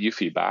give you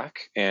feedback?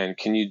 And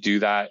can you do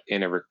that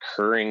in a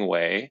recurring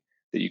way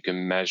that you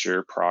can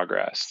measure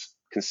progress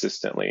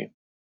consistently?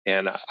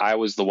 And I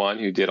was the one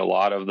who did a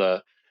lot of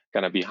the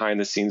kind of behind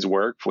the scenes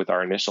work with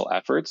our initial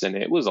efforts. And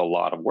it was a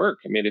lot of work.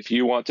 I mean, if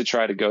you want to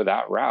try to go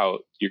that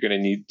route, you're going to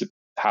need to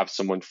have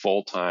someone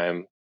full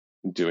time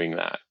doing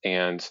that.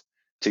 And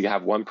to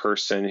have one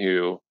person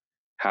who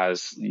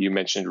has, you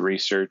mentioned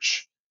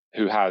research,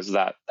 who has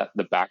that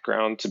the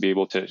background to be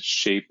able to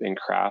shape and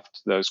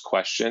craft those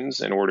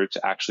questions in order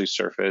to actually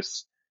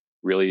surface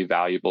really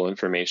valuable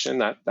information,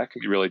 that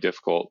can be really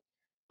difficult.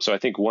 So I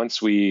think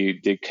once we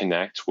did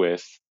connect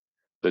with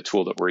the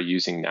tool that we're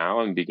using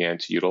now and began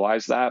to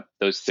utilize that,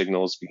 those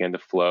signals began to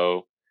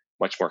flow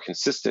much more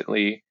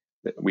consistently.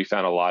 We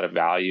found a lot of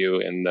value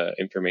in the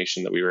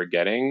information that we were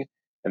getting.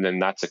 And then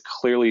that's a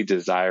clearly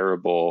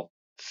desirable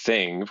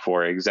thing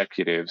for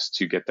executives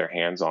to get their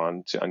hands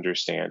on, to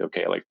understand,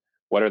 okay, like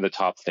what are the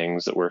top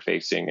things that we're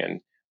facing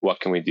and what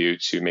can we do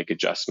to make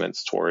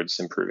adjustments towards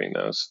improving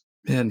those?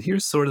 And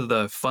here's sort of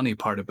the funny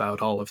part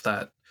about all of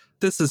that.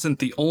 This isn't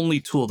the only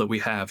tool that we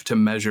have to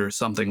measure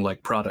something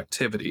like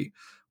productivity.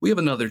 We have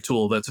another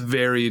tool that's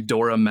very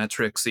Dora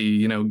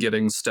metrics-y,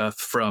 getting stuff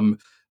from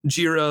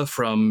Jira,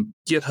 from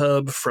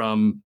GitHub,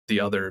 from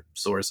the other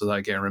sources,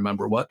 I can't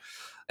remember what.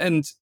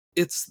 And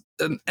it's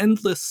an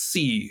endless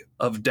sea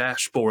of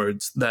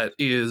dashboards that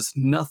is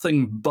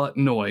nothing but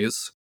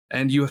noise,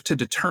 and you have to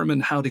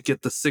determine how to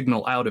get the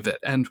signal out of it.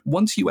 And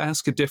once you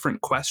ask a different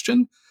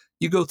question,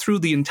 you go through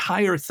the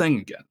entire thing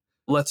again.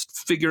 Let's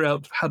figure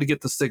out how to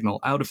get the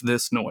signal out of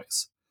this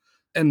noise.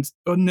 And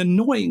an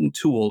annoying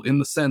tool in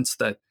the sense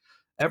that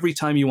every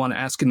time you want to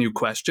ask a new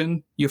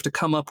question, you have to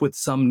come up with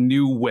some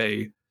new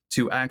way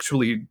to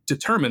actually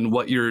determine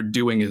what you're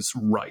doing is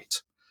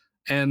right.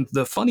 And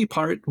the funny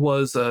part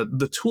was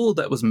the tool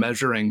that was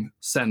measuring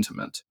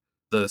sentiment,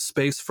 the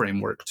space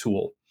framework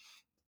tool.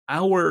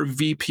 Our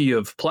VP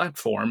of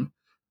platform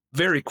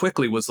very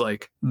quickly was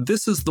like,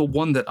 this is the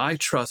one that I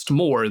trust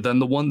more than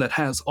the one that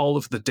has all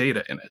of the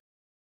data in it.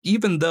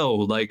 Even though,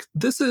 like,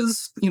 this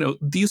is,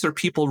 these are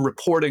people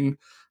reporting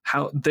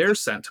how their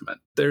sentiment.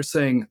 They're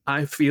saying,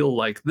 I feel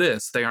like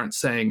this. They aren't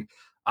saying,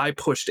 I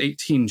pushed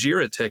 18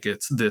 Jira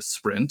tickets this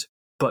sprint,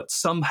 but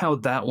somehow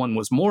that one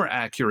was more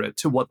accurate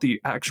to what the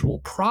actual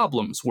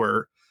problems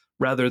were,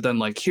 rather than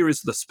like,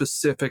 here's the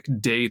specific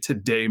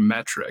day-to-day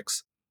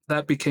metrics.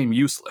 That became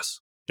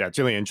useless. Yeah, it's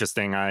really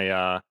interesting.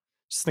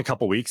 Just in a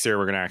couple weeks here,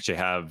 we're going to actually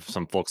have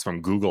some folks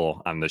from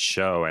Google on the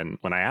show. And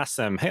when I asked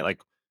them, hey, like,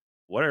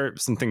 what are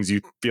some things you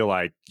feel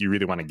like you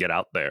really want to get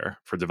out there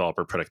for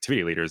developer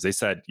productivity leaders? They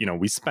said,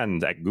 we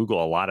spend at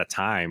Google a lot of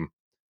time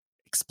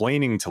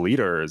explaining to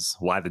leaders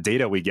why the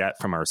data we get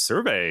from our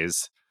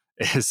surveys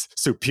is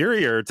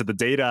superior to the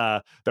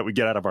data that we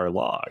get out of our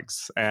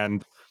logs.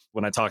 And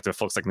when I talk to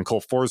folks like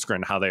Nicole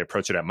Forsgren, how they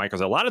approach it at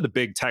Microsoft, a lot of the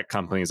big tech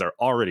companies are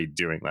already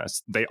doing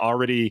this. They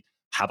already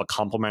have a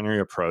complementary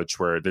approach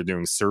where they're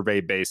doing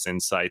survey-based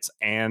insights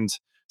and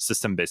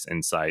system-based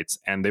insights.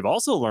 And they've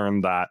also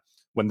learned that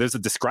when there's a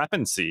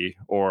discrepancy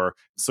or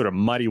sort of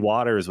muddy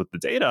waters with the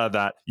data,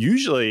 that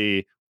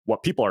usually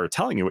what people are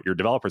telling you, what your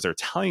developers are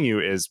telling you,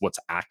 is what's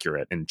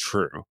accurate and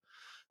true.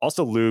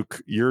 Also,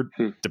 Luke, your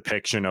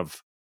depiction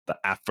of the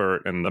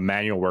effort and the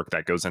manual work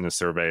that goes into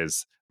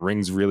surveys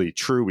rings really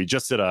true. We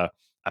just did a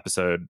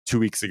episode 2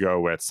 weeks ago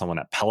with someone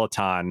at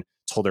Peloton,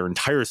 told their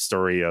entire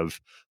story of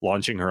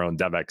launching her own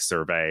DevX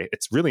survey.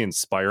 It's really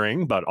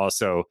inspiring, but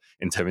also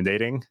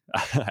intimidating,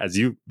 as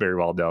you very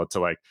well know, to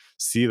like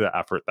see the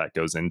effort that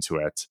goes into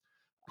it.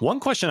 One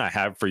question I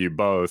have for you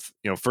both,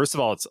 first of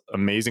all, it's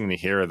amazing to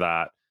hear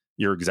that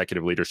your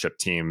executive leadership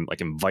team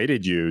like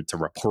invited you to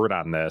report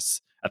on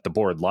this at the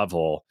board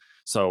level.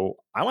 So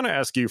I want to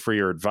ask you for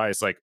your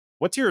advice. Like,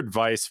 what's your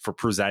advice for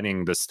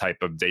presenting this type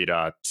of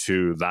data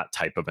to that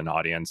type of an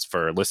audience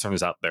for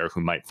listeners out there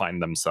who might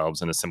find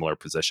themselves in a similar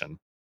position?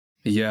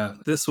 Yeah,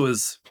 this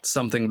was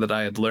something that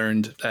I had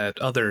learned at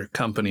other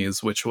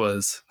companies, which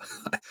was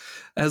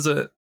as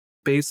a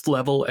base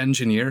level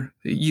engineer,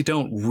 you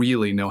don't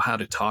really know how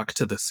to talk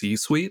to the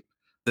C-suite.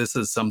 This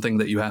is something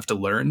that you have to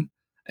learn.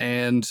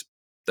 And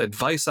the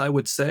advice I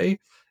would say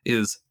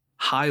is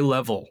high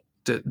level.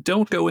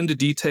 Don't go into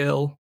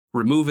detail.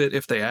 Remove it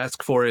if they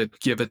ask for it.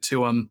 Give it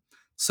to them.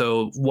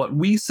 So what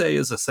we say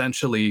is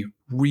essentially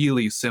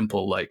really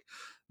simple. Like,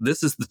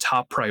 this is the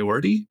top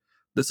priority.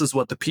 This is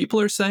what the people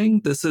are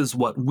saying. This is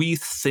what we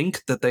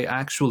think that they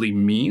actually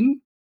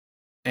mean.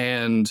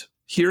 And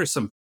here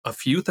are a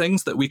few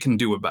things that we can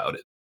do about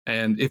it.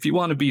 And if you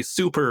want to be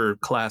super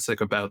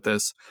classic about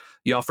this,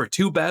 you offer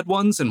 2 bad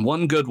ones and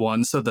 1 good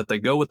one so that they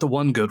go with the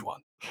 1 good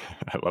one.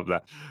 I love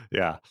that.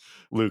 Yeah.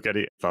 Luke,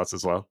 any thoughts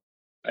as well?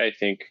 I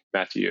think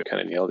Matthew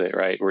kind of nailed it,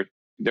 right?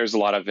 There's a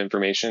lot of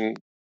information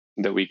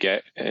that we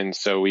get. And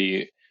so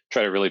we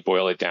try to really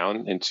boil it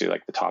down into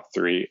like the top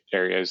 3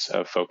 areas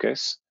of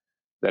focus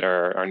that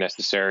are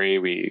necessary.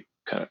 We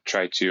kind of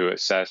try to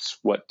assess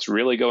what's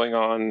really going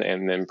on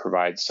and then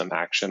provide some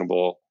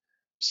actionable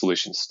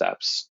solution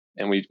steps.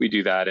 And we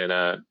do that in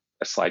a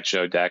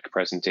slideshow deck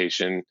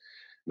presentation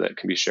that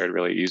can be shared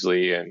really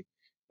easily. And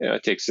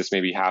it takes us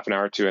maybe half an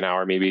hour to an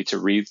hour maybe to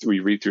read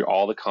through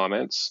all the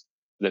comments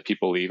that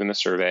people leave in the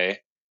survey.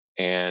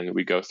 And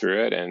we go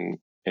through it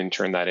and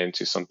turn that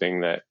into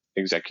something that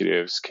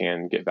executives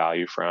can get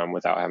value from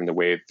without having to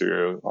wade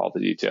through all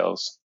the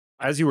details.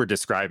 As you were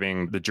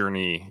describing the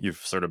journey you've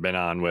sort of been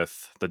on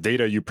with the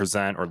data you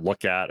present or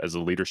look at as a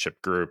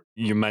leadership group,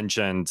 you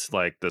mentioned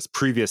like this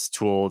previous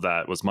tool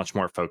that was much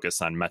more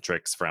focused on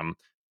metrics from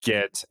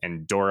Git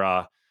and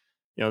Dora.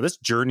 This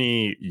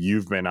journey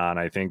you've been on,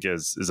 I think,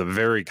 is a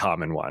very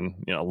common one.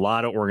 A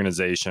lot of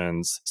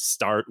organizations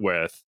start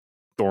with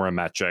Dora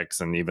metrics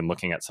and even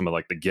looking at some of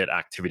like the Git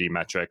activity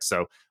metrics.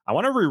 So I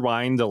want to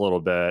rewind a little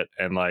bit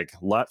and like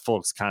let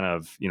folks kind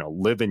of,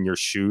 live in your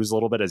shoes a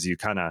little bit as you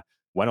kind of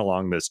went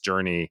along this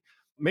journey.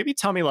 Maybe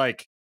tell me,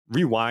 like,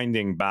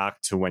 rewinding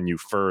back to when you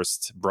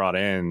first brought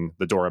in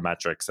the Dora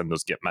metrics and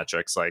those Git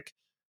metrics, like,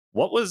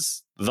 what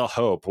was the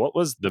hope? What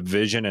was the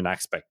vision and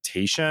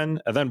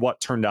expectation? And then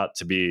what turned out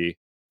to be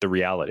the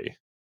reality?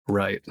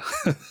 Right.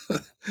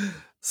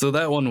 So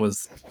that one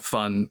was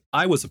fun.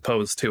 I was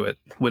opposed to it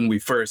when we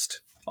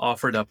first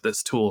offered up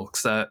this tool,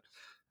 because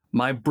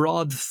my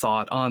broad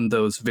thought on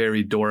those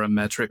very Dora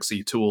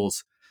metrics-y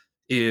tools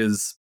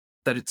is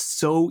that it's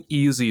so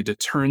easy to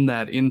turn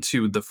that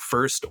into the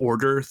first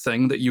order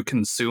thing that you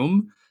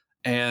consume.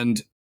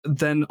 And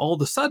then all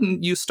of a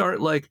sudden you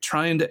start like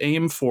trying to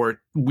aim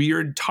for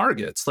weird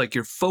targets. Like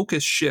your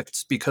focus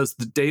shifts because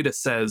the data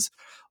says,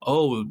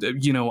 oh,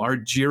 our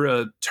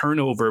Jira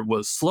turnover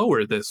was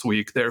slower this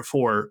week,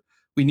 therefore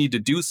we need to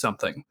do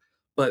something.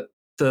 But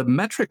the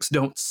metrics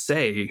don't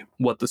say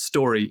what the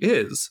story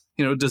is.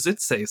 Does it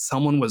say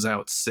someone was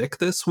out sick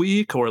this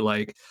week, or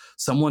like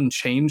someone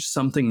changed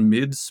something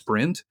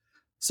mid-sprint?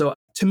 So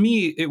to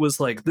me, it was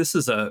like, this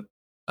is a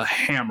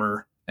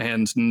hammer,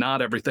 and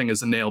not everything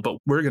is a nail, but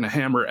we're going to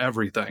hammer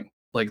everything.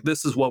 Like,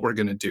 this is what we're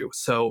going to do.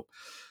 So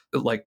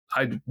like,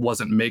 I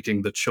wasn't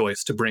making the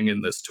choice to bring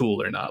in this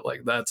tool or not.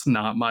 Like, that's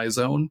not my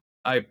zone.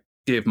 I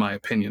gave my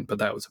opinion, but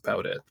that was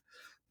about it.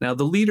 Now,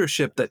 the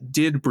leadership that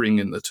did bring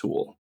in the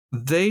tool,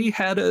 they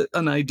had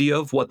an idea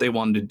of what they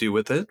wanted to do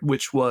with it,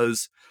 which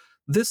was,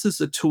 this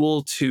is a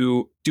tool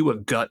to do a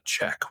gut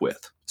check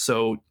with.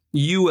 So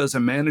you as a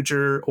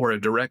manager or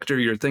a director,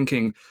 you're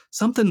thinking,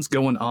 something's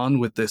going on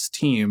with this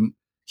team.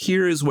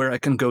 Here is where I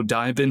can go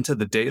dive into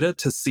the data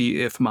to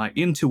see if my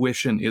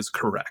intuition is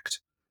correct.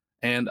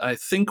 And I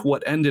think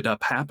what ended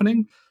up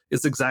happening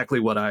is exactly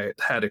what I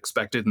had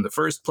expected in the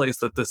first place,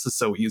 that this is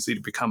so easy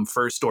to become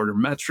first order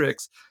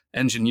metrics.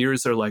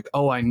 Engineers are like,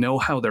 oh, I know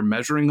how they're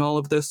measuring all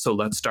of this, so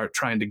let's start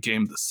trying to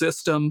game the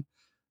system.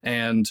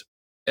 And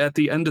at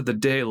the end of the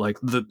day, like,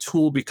 the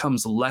tool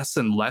becomes less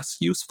and less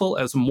useful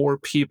as more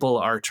people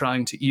are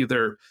trying to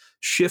either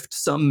shift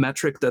some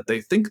metric that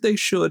they think they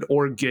should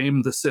or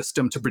game the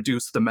system to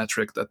produce the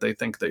metric that they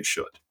think they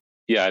should.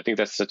 Yeah, I think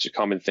that's such a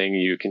common thing.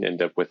 You can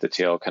end up with the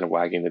tail kind of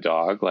wagging the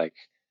dog, like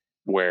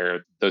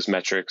where those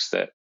metrics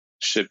that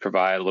should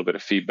provide a little bit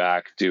of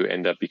feedback do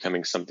end up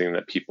becoming something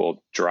that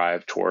people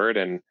drive toward.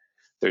 And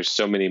there's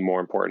so many more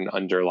important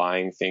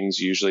underlying things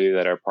usually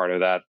that are part of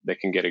that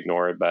can get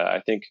ignored. But I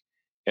think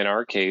in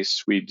our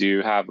case, we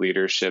do have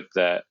leadership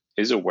that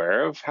is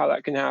aware of how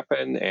that can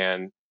happen.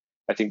 And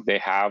I think they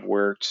have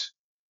worked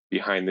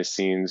behind the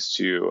scenes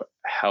to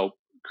help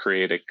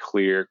create a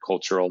clear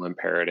cultural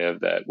imperative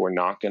that we're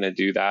not going to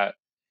do that.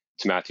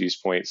 To Matthew's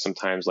point,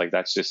 sometimes like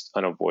that's just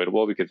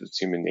unavoidable because it's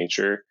human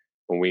nature.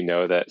 When we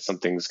know that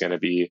something's going to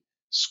be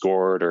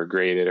scored or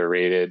graded or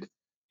rated,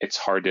 it's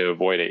hard to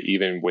avoid it,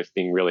 even with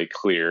being really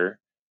clear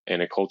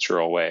in a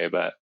cultural way.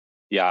 But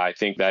yeah, I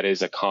think that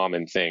is a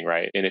common thing,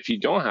 right? And if you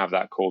don't have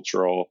that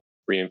cultural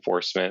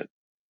reinforcement,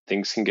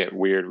 things can get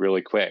weird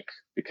really quick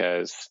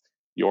because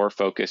you're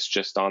focused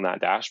just on that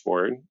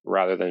dashboard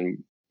rather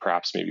than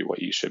perhaps maybe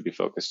what you should be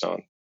focused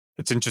on.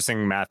 It's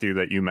interesting, Matthew,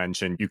 that you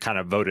mentioned you kind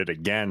of voted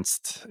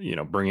against,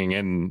 bringing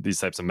in these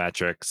types of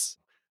metrics.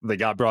 They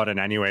got brought in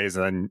anyways,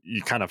 and then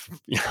you kind of,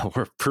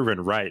 were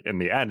proven right in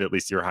the end. At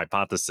least your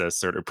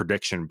hypothesis or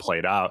prediction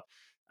played out.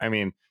 I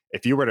mean,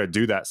 if you were to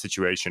do that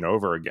situation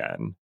over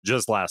again,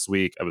 just last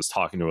week, I was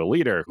talking to a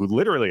leader who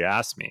literally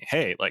asked me,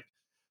 hey, like,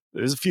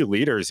 there's a few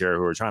leaders here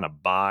who are trying to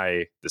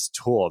buy this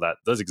tool that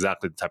does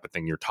exactly the type of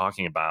thing you're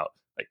talking about.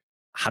 Like,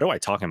 how do I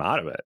talk him out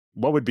of it?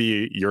 What would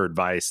be your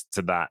advice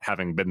to that,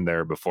 having been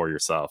there before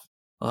yourself?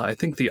 I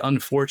think the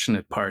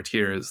unfortunate part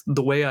here is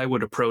the way I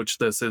would approach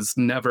this is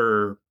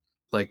never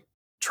like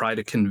try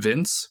to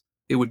convince.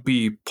 It would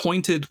be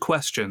pointed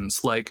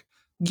questions like,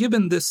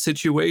 given this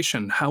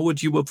situation, how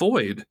would you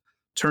avoid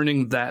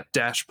turning that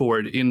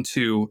dashboard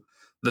into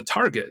the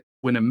target?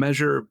 When a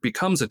measure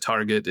becomes a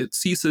target, it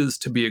ceases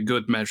to be a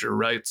good measure,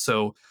 right?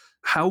 So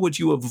how would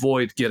you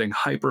avoid getting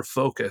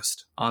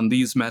hyper-focused on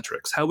these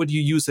metrics? How would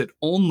you use it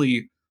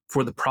only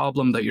for the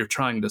problem that you're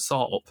trying to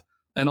solve?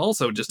 And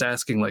also just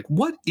asking, like,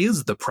 what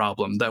is the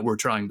problem that we're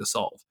trying to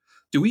solve?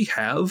 Do we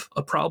have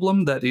a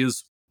problem that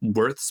is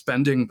worth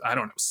spending, I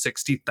don't know,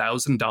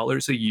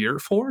 $60,000 a year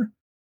for?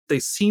 They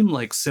seem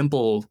like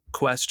simple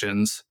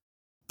questions,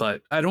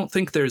 but I don't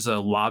think there's a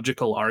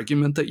logical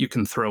argument that you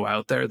can throw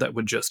out there that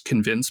would just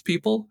convince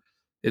people.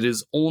 It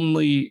is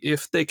only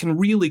if they can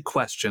really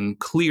question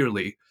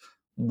clearly,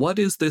 what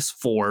is this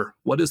for?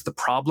 What is the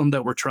problem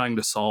that we're trying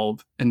to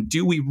solve? And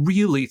do we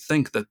really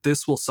think that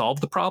this will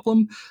solve the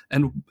problem?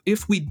 And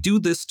if we do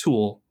this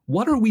tool,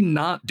 what are we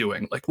not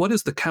doing? Like, what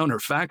is the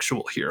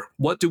counterfactual here?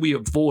 What do we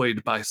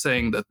avoid by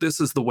saying that this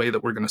is the way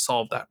that we're going to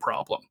solve that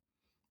problem?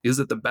 Is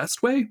it the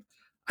best way?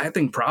 I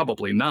think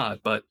probably not,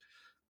 but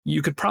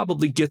you could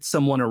probably get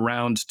someone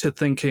around to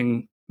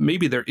thinking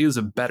maybe there is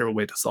a better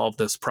way to solve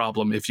this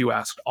problem if you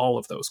asked all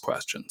of those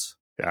questions.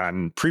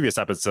 On previous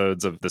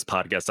episodes of this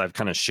podcast, I've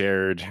kind of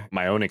shared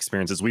my own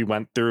experiences. We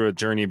went through a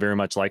journey very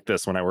much like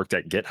this when I worked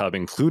at GitHub,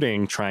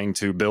 including trying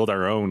to build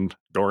our own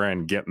Dora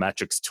and Git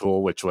metrics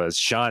tool, which was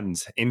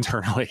shunned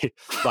internally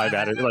by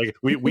that. Like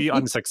we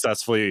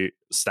unsuccessfully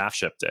staff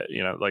shipped it.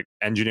 Like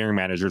engineering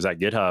managers at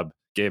GitHub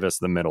gave us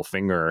the middle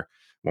finger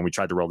when we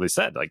tried to roll. They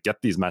said, like, get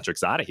these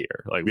metrics out of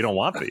here. Like, we don't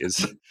want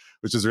these,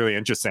 which is really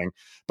interesting.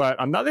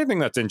 But another thing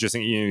that's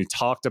interesting, you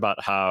talked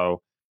about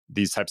how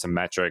these types of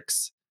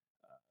metrics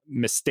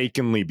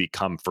mistakenly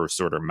become first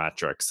order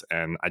metrics.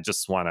 And I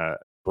just want to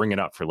bring it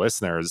up for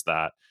listeners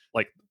that,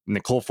 like,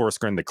 Nicole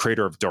Forsgren, the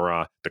creator of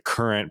Dora, the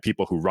current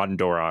people who run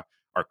Dora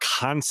are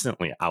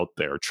constantly out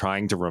there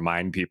trying to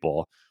remind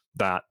people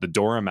that the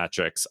Dora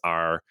metrics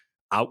are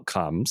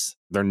outcomes.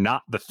 They're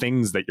not the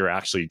things that you're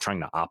actually trying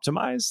to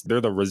optimize.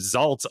 They're the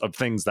results of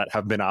things that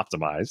have been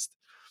optimized.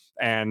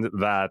 And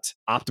that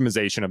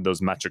optimization of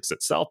those metrics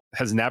itself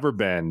has never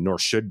been, nor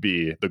should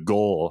be, the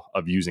goal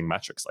of using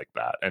metrics like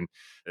that. And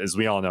as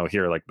we all know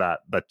here, like that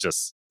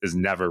just is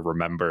never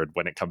remembered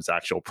when it comes to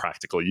actual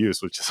practical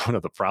use, which is one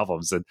of the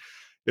problems. And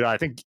I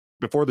think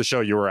before the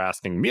show, you were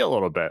asking me a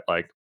little bit,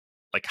 like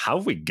how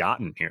have we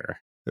gotten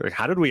here? Like,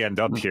 how did we end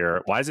up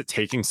here? Why is it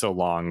taking so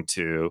long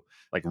to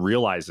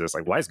realize this?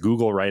 Like, why is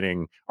Google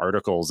writing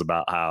articles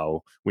about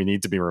how we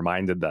need to be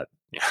reminded that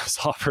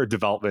software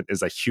development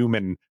is a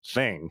human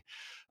thing?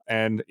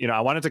 And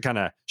I wanted to kind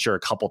of share a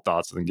couple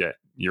thoughts and get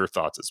your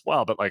thoughts as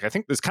well. But I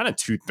think there's kind of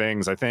two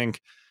things. I think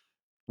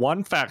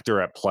one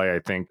factor at play, I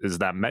think, is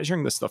that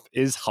measuring this stuff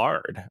is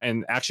hard.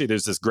 And actually,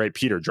 there's this great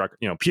Peter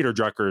Drucker. Peter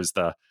Drucker is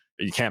the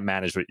 "you can't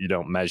manage what you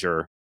don't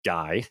measure"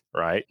 guy,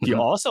 right? Mm-hmm. He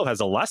also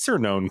has a lesser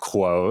known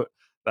quote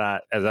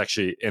that is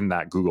actually in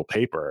that Google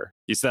paper.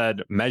 He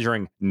said,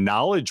 measuring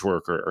knowledge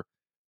worker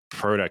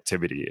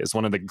productivity is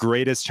one of the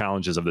greatest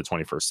challenges of the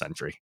 21st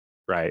century,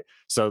 right?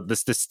 So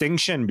this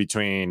distinction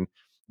between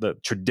the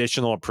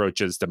traditional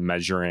approaches to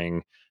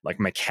measuring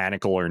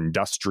mechanical or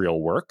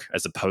industrial work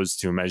as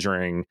opposed to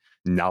measuring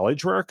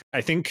knowledge work,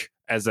 I think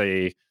as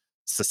a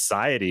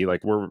society,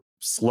 we're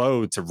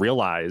slow to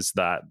realize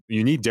that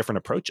you need different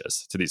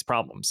approaches to these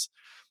problems.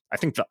 I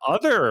think the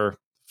other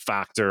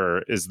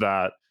factor is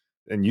that,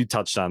 and you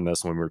touched on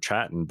this when we were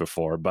chatting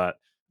before, but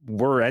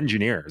we're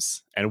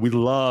engineers and we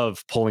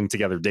love pulling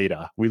together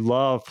data. We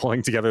love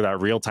pulling together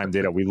that real-time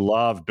data. We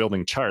love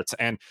building charts.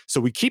 And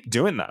so we keep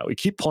doing that. We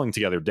keep pulling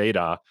together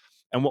data.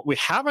 And what we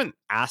haven't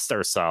asked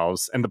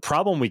ourselves, and the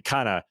problem we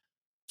kind of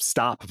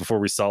stop before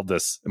we solve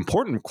this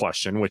important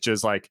question, which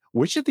is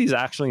which of these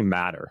actually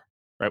matter,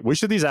 right?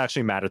 Which of these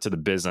actually matter to the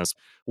business?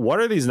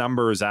 What are these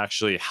numbers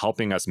actually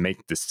helping us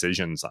make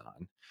decisions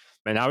on?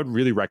 And I would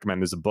really recommend,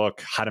 there's a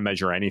book, How to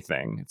Measure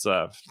Anything. It's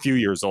a few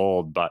years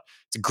old, but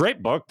it's a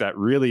great book that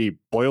really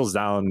boils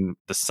down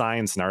the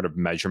science and art of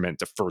measurement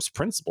to first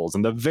principles.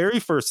 And the very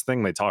first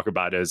thing they talk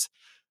about is,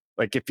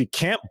 if you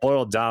can't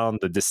boil down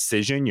the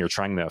decision you're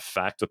trying to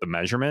affect with the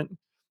measurement,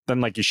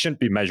 then you shouldn't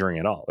be measuring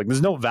at all.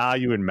 There's no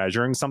value in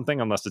measuring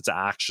something unless it's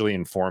actually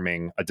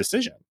informing a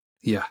decision.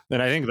 Yeah.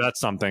 And I think that's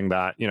something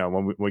that,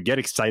 when we get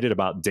excited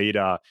about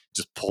data,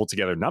 just pull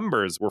together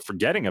numbers, we're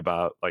forgetting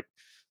about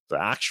the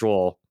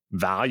actual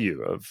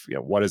value of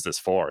what is this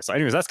for. So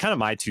anyways, that's kind of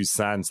my 2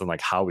 cents on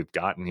how we've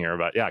gotten here.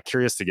 But yeah,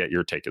 curious to get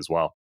your take as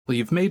well. Well,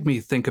 you've made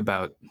me think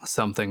about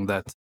something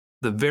that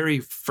the very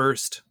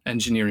first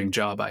engineering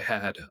job I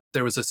had,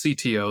 there was a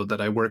CTO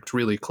that I worked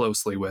really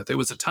closely with. It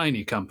was a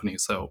tiny company,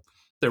 so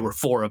there were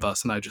 4 of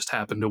us, and I just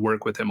happened to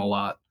work with him a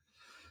lot.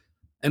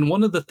 And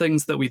one of the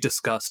things that we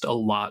discussed a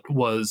lot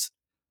was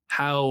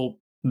how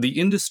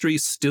the industry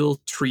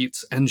still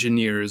treats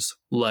engineers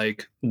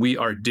like we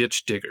are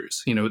ditch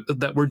diggers,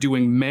 that we're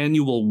doing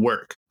manual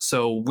work.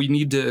 So we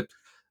need to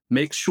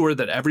make sure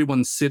that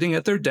everyone's sitting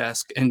at their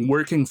desk and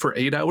working for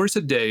 8 hours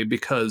a day,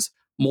 because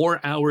more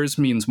hours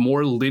means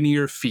more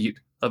linear feet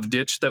of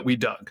ditch that we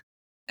dug.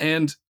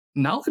 And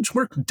knowledge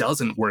work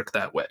doesn't work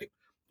that way.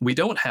 We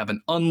don't have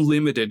an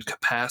unlimited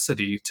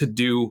capacity to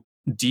do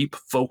deep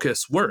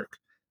focus work.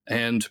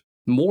 And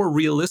more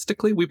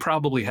realistically, we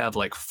probably have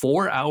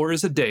 4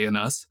 hours a day in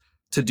us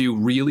to do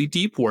really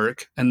deep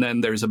work. And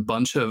then there's a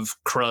bunch of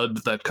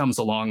crud that comes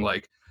along,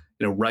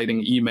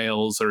 writing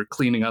emails or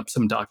cleaning up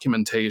some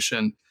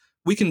documentation.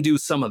 We can do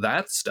some of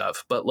that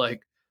stuff, but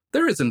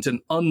there isn't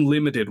an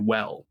unlimited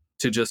well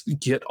to just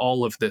get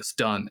all of this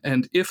done.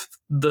 And if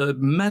the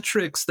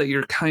metrics that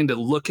you're kind of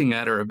looking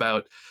at are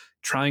about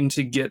trying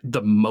to get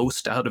the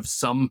most out of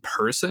some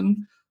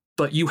person,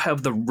 but you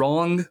have the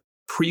wrong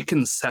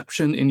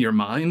preconception in your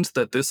mind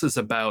that this is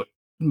about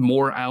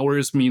more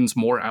hours means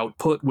more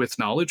output with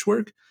knowledge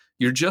work,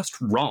 you're just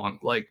wrong.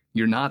 Like,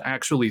 you're not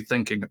actually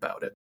thinking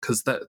about it,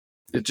 because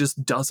it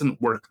just doesn't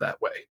work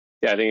that way.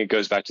 Yeah, I think it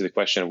goes back to the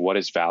question of what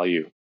is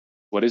value?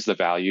 What is the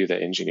value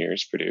that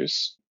engineers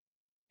produce?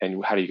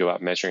 And how do you go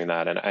about measuring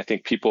that? And I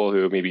think people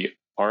who maybe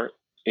aren't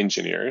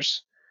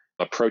engineers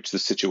approach the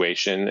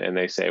situation and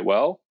they say,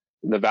 well,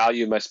 the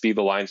value must be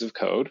the lines of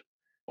code,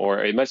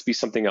 or it must be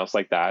something else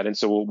like that. And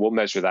so we'll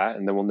measure that,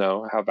 and then we'll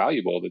know how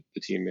valuable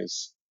the team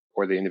is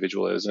or the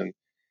individual is. And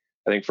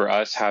I think for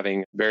us,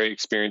 having very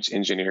experienced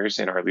engineers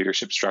in our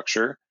leadership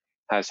structure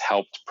has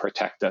helped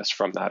protect us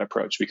from that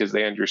approach, because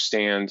they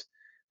understand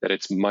that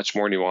it's much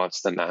more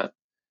nuanced than that,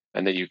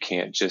 and that you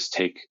can't just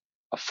take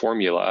a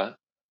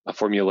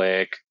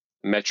formulaic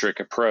metric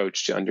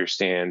approach to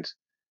understand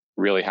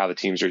really how the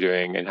teams are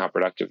doing and how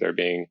productive they're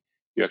being.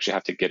 You actually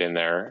have to get in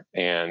there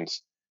and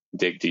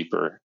dig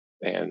deeper.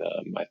 And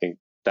I think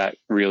that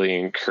really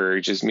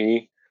encourages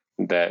me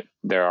that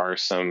there are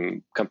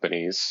some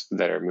companies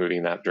that are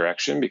moving that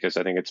direction, because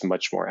I think it's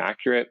much more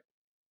accurate.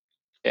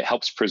 It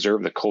helps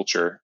preserve the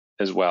culture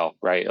as well,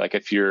 right? Like,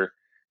 if you're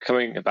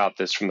coming about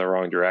this from the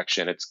wrong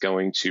direction, it's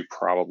going to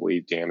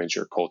probably damage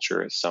your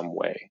culture in some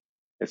way,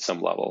 at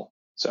some level.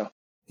 So,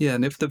 yeah,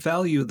 and if the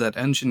value that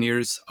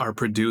engineers are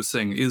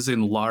producing is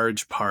in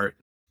large part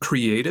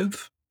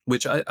creative,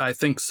 which I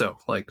think so,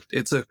 like,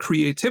 it's a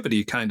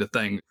creativity kind of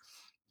thing.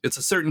 It's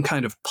a certain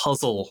kind of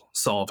puzzle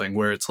solving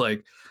where it's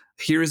like,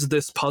 here's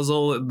this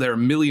puzzle, there are a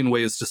million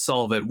ways to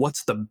solve it.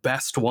 What's the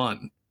best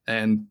one?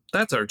 And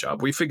that's our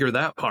job. We figure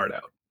that part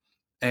out.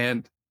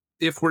 And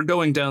if we're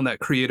going down that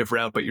creative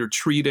route, but you're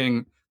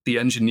treating the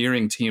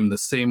engineering team the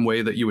same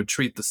way that you would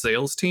treat the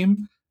sales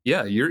team,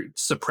 yeah, you're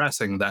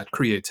suppressing that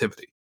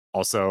creativity.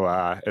 Also,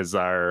 as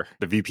the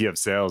VP of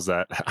sales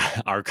at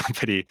our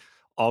company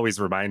always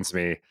reminds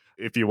me,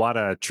 if you want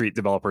to treat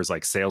developers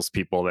like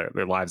salespeople,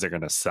 their lives are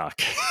going to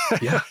suck.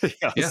 Yeah,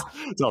 Yes, yeah.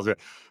 tells me.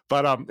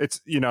 But it's,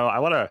 I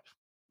want to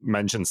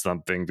mention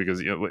something,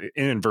 because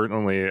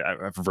inadvertently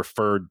I've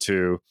referred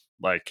to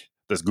like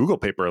this Google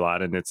paper a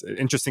lot, and it's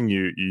interesting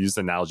you use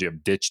the analogy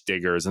of ditch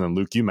diggers, and then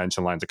Luke, you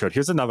mentioned lines of code.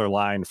 Here's another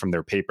line from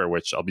their paper,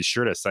 which I'll be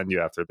sure to send you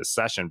after this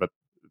session, but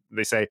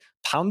they say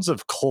pounds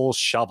of coal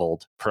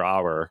shoveled per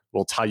hour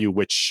will tell you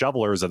which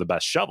shovelers are the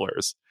best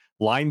shovelers.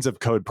 Lines of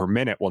code per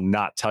minute will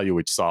not tell you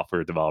which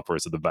software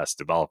developers are the best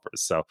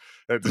developers. So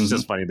it's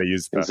just funny they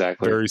use the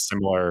very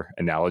similar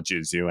analogy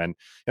as you. And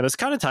this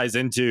kind of ties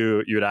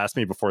into, you had asked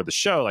me before the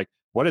show, like,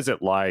 what is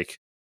it like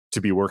to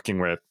be working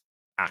with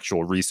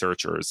actual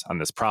researchers on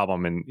this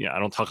problem? And I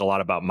don't talk a lot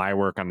about my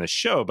work on this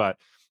show, but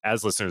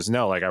as listeners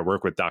know, like, I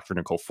work with Dr.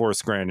 Nicole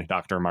Forsgren,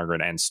 Dr.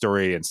 Margaret Ann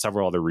Story, and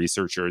several other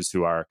researchers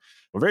who are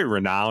very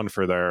renowned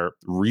for their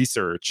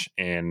research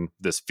in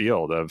this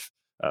field of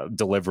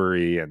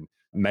delivery and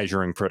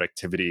measuring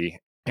productivity.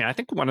 And I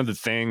think one of the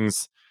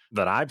things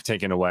that I've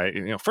taken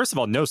away, first of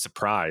all, no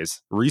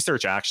surprise,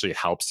 research actually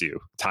helps you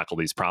tackle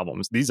these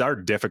problems. These are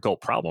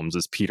difficult problems,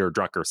 as Peter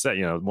Drucker said,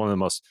 one of the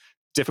most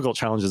difficult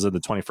challenges of the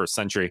 21st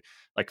century.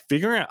 Like,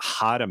 figuring out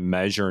how to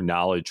measure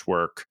knowledge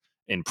work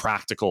in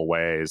practical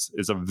ways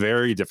is a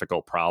very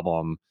difficult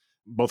problem,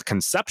 both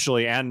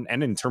conceptually and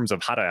in terms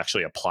of how to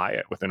actually apply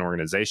it within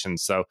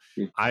organizations. So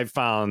I've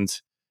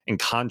found, in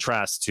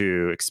contrast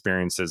to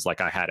experiences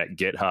like I had at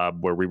GitHub,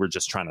 where we were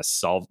just trying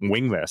to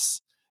wing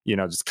this,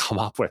 just come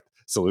up with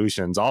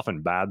solutions,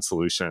 often bad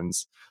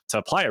solutions, to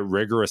apply a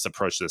rigorous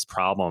approach to this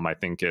problem, I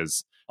think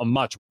is a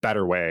much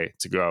better way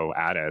to go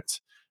at it.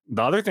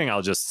 The other thing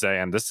I'll just say,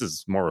 and this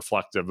is more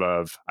reflective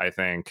of, I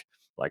think,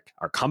 like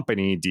our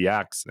company,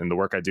 DX, and the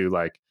work I do,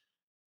 like,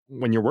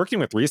 when you're working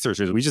with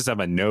researchers, we just have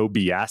a no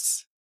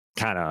BS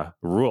kind of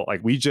rule.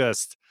 Like, we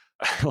just,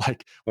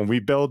 like, when we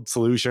build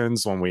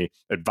solutions, when we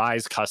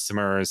advise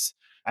customers,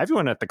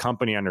 everyone at the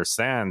company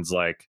understands,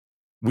 like,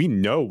 we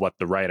know what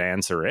the right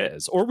answer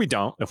is, or we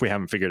don't if we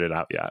haven't figured it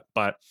out yet.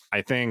 But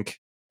I think,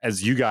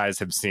 as you guys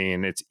have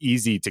seen, it's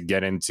easy to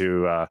get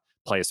into a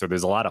place where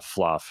there's a lot of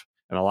fluff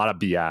and a lot of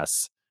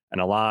BS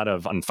and a lot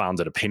of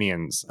unfounded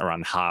opinions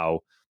around how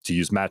to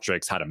use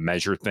metrics, how to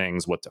measure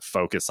things, what to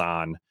focus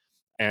on.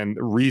 And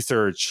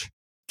research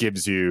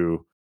gives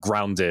you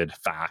grounded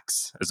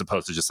facts as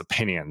opposed to just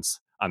opinions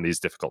on these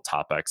difficult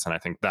topics. And I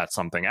think that's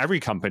something every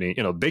company,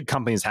 big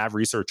companies have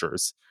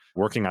researchers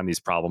working on these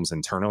problems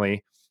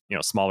internally.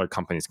 Smaller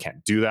companies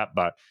can't do that.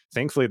 But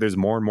thankfully, there's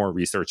more and more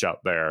research out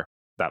there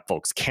that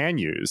folks can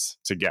use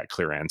to get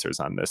clear answers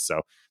on this.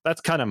 So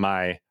that's kind of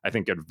my, I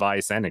think,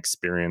 advice and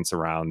experience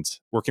around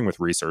working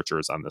with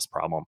researchers on this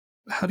problem.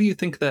 How do you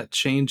think that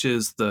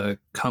changes the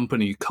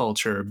company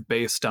culture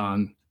based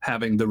on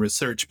having the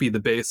research be the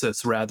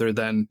basis rather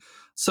than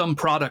some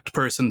product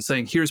person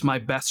saying, here's my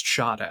best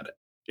shot at it?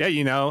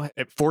 Yeah,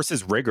 it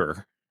forces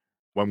rigor.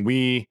 When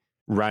we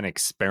run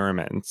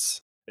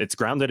experiments, it's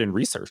grounded in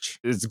research.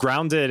 It's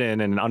grounded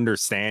in an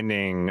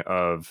understanding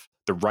of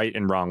the right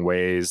and wrong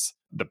ways,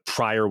 the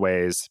prior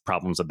ways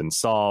problems have been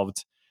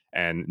solved,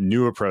 and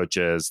new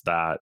approaches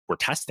that we're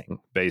testing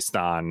based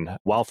on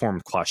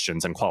well-formed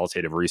questions and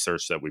qualitative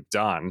research that we've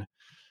done.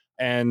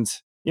 And,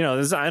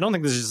 I don't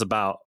think this is just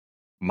about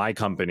my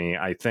company.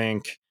 I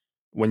think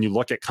when you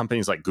look at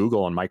companies like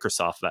Google and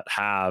Microsoft that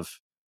have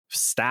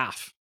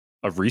staff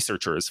of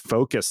researchers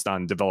focused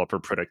on developer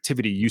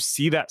productivity, you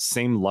see that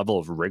same level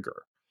of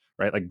rigor,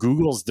 right? Like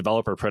Google's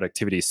developer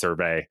productivity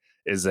survey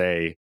is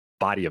a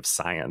body of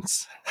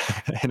science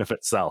in of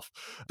itself.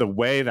 The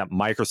way that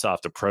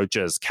Microsoft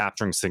approaches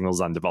capturing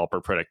signals on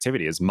developer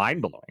productivity is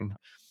mind-blowing.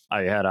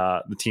 I had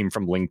the team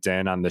from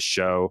LinkedIn on this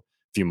show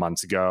a few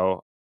months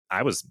ago.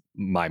 I was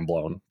mind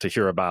blown to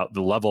hear about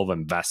the level of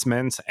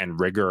investment and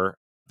rigor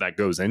that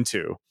goes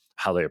into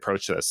how they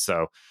approach this.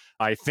 So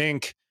I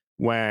think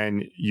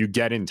when you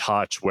get in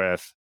touch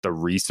with the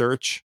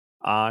research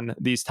on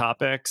these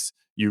topics,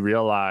 you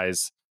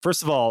realize,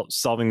 first of all,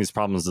 solving these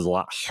problems is a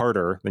lot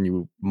harder than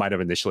you might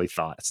have initially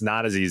thought. It's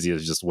not as easy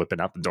as just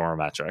whipping up the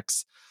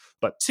metrics.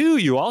 But two,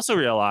 you also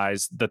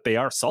realize that they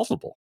are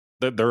solvable,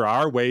 that there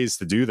are ways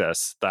to do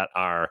this that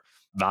are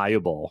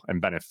valuable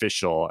and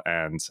beneficial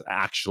and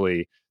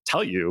actually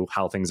tell you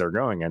how things are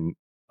going and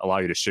allow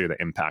you to show you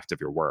the impact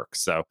of your work.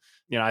 So,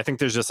 I think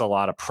there's just a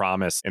lot of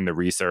promise in the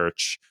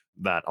research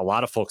that a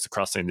lot of folks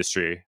across the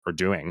industry are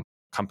doing.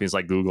 Companies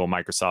like Google,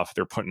 Microsoft,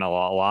 they're putting a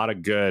lot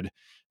of good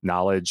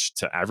knowledge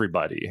to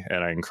everybody.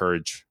 And I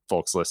encourage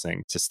folks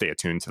listening to stay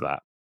attuned to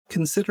that.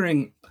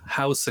 Considering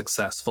how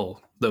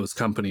successful those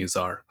companies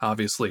are,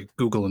 obviously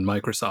Google and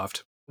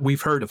Microsoft,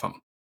 we've heard of them.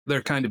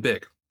 They're kind of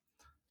big.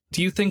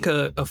 Do you think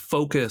a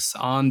focus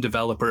on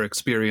developer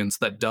experience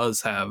that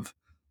does have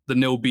the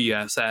no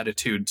BS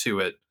attitude to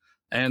it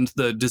and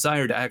the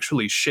desire to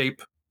actually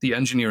shape the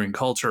engineering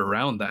culture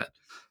around that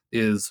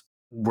is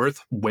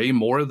worth way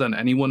more than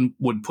anyone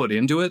would put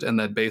into it, and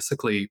that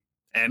basically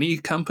any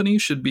company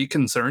should be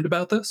concerned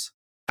about this?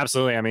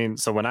 Absolutely. I mean,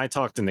 so when I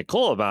talked to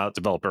Nicole about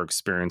developer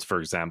experience, for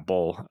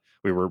example,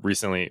 we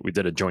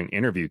did a joint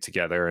interview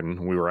together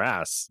and we were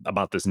asked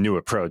about this new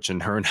approach,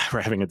 and her and I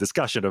were having a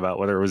discussion about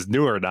whether it was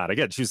new or not.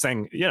 Again, she was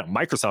saying,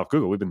 Microsoft,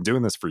 Google, we've been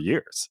doing this for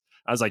years.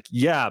 I was like,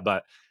 yeah,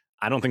 but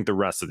I don't think the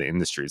rest of the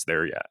industry is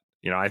there yet.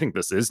 I think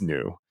this is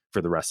new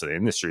for the rest of the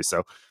industry.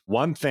 So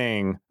one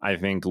thing I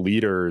think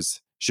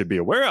leaders should be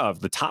aware of,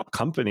 the top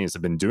companies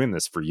have been doing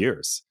this for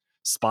years.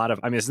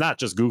 It's not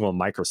just Google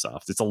and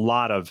Microsoft. It's a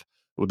lot of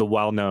the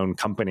well-known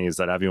companies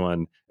that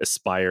everyone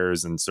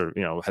aspires and sort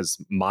of, has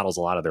models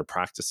a lot of their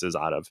practices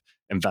out of,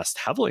 invest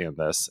heavily in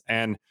this.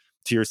 And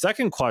to your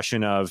second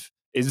question of,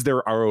 is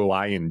there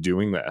ROI in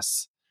doing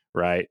this,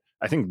 right?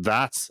 I think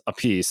that's a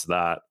piece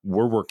that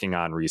we're working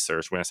on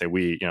research. When I say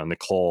we,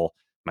 Nicole,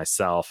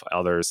 myself,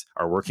 others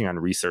are working on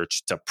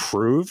research to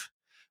prove.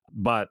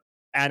 But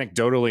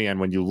anecdotally, and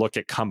when you look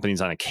at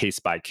companies on a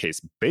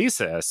case-by-case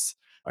basis,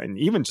 and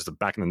even just a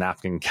back in the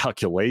napkin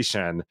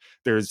calculation,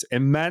 there's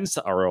immense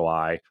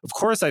ROI. Of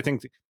course, I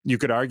think you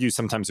could argue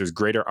sometimes there's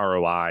greater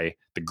ROI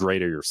the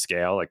greater your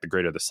scale, like the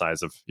greater the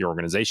size of your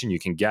organization, you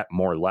can get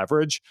more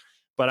leverage.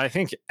 But I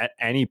think at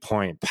any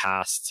point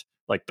past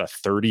like the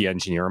 30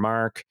 engineer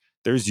mark,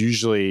 there's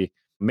usually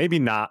maybe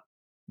not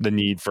the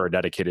need for a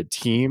dedicated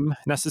team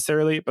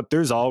necessarily, but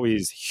there's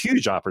always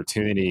huge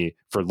opportunity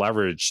for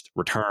leveraged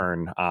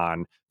return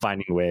on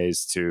finding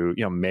ways to,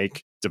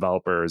 make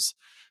developers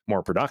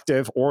more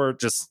productive or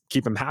just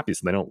keep them happy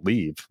so they don't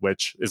leave,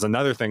 which is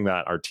another thing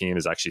that our team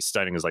is actually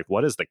studying, is like,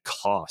 what is the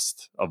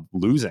cost of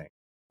losing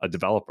a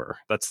developer?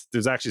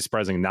 There's actually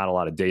surprisingly not a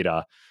lot of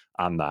data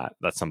on that.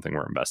 That's something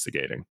we're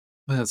investigating.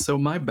 So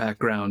my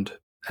background,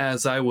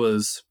 as I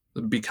was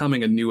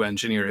becoming a new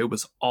engineer, it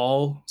was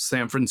all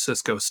San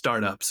Francisco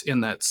startups in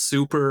that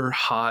super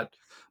hot,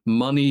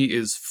 money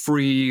is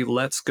free,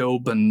 let's go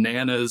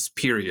bananas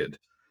period.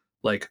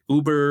 Like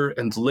Uber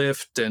and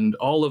Lyft and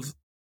all of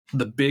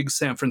the big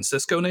San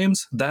Francisco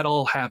names, that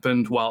all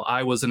happened while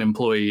I was an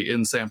employee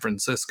in San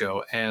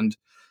Francisco. And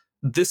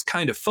this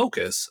kind of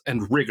focus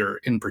and rigor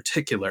in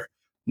particular,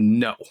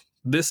 no,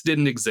 this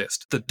didn't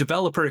exist. The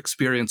developer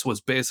experience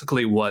was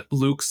basically what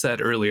Luke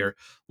said earlier.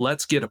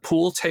 Let's get a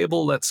pool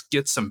table. Let's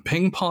get some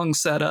ping pong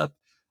set up.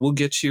 We'll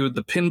get you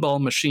the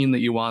pinball machine that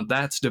you want.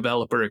 That's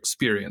developer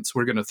experience.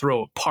 We're going to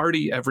throw a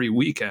party every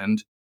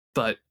weekend,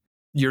 but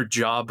your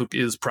job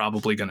is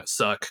probably going to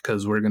suck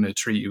because we're going to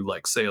treat you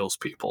like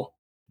salespeople.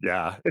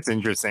 Yeah, it's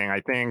interesting.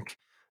 I think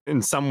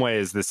in some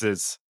ways this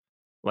is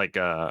like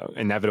a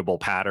inevitable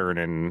pattern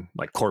in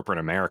like corporate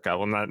America.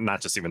 Well,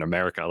 not just even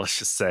America, let's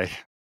just say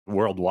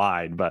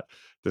worldwide, but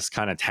this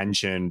kind of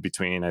tension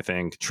between, I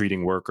think,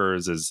 treating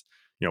workers as,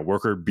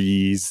 worker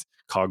bees,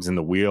 cogs in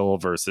the wheel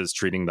versus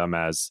treating them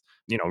as,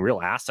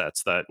 real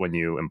assets that when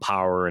you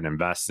empower and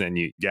invest in,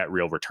 you get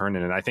real return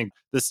in. And I think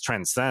this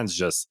transcends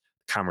just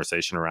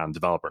conversation around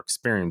developer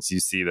experience.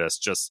 You see this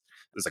just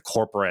as a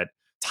corporate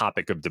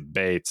topic of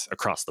debate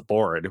across the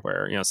board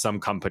where, some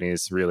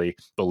companies really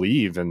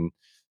believe in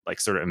like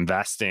sort of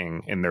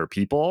investing in their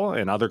people,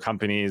 and other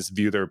companies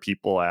view their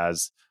people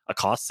as a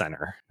cost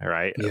center,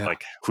 right? Yeah.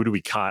 Like, who do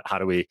we cut? How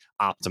do we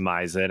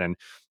optimize it? And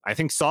I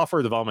think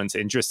software development's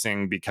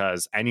interesting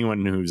because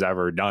anyone who's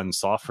ever done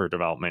software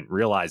development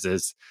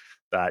realizes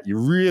that you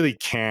really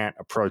can't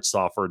approach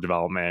software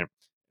development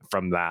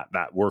from that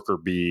worker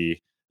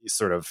bee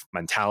sort of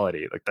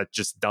mentality. Like that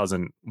just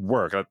doesn't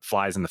work. That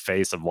flies in the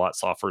face of what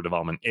software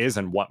development is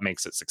and what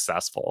makes it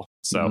successful.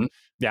 So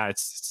yeah,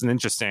 it's an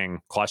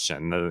interesting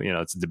question.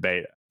 It's a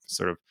debate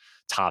sort of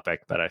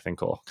topic that I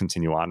think will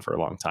continue on for a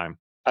long time.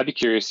 I'd be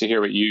curious to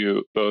hear what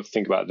you both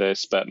think about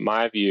this, but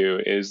my view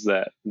is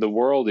that the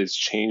world is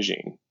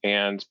changing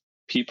and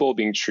people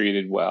being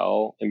treated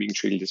well and being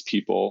treated as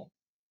people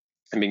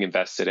and being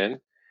invested in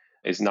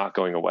is not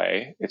going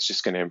away. It's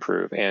just going to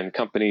improve. And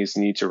companies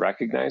need to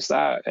recognize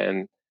that.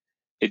 And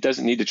it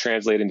doesn't need to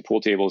translate into pool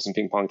tables and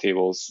ping pong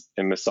tables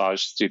and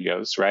massage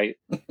studios, right?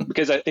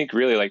 Because I think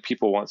really like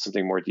people want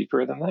something more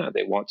deeper than that.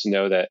 They want to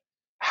know that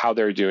how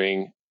they're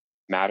doing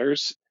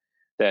matters,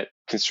 that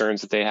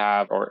concerns that they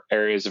have or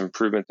areas of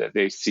improvement that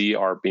they see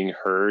are being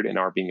heard and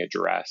are being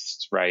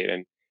addressed, right?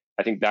 And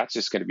I think that's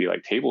just going to be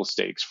like table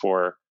stakes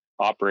for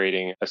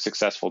operating a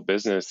successful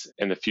business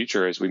in the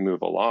future as we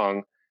move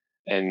along.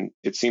 And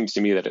it seems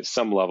to me that at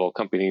some level,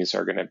 companies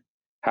are going to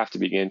have to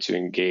begin to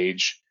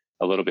engage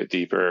a little bit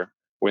deeper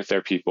with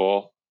their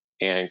people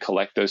and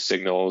collect those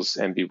signals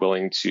and be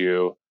willing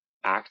to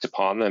act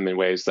upon them in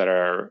ways that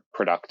are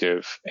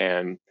productive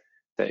and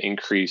that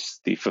increase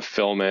the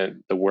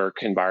fulfillment, the work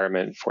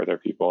environment for their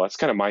people. That's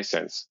kind of my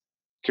sense.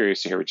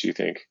 Curious to hear what you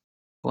think.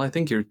 Well, I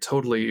think you're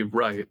totally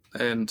right.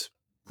 And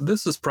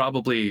this is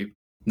probably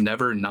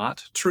never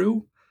not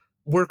true.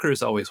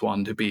 Workers always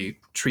want to be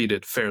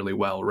treated fairly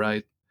well,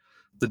 right?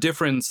 The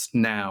difference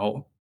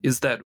now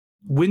is that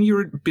when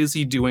you're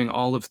busy doing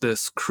all of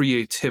this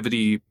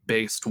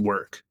creativity-based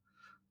work,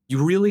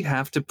 you really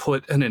have to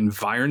put an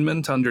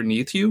environment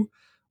underneath you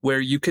where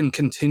you can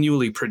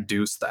continually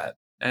produce that.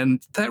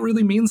 And that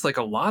really means like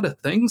a lot of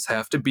things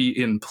have to be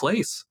in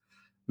place.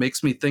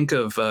 Makes me think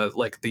of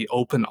like the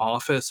open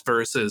office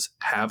versus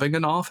having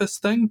an office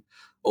thing.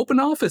 Open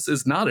office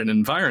is not an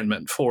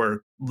environment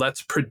for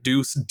let's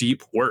produce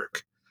deep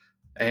work.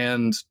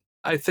 And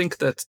I think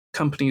that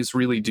companies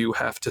really do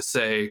have to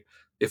say,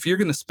 if you're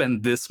going to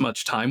spend this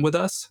much time with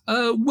us,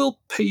 we'll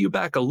pay you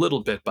back a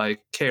little bit by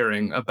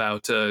caring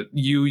about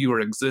you,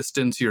 your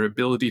existence, your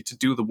ability to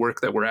do the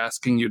work that we're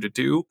asking you to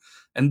do.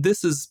 And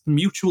this is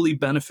mutually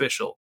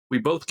beneficial. We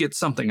both get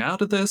something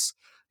out of this.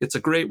 It's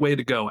a great way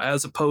to go,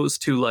 as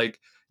opposed to like,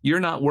 you're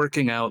not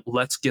working out,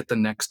 let's get the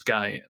next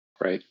guy in.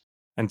 Right.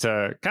 And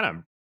to kind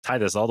of tie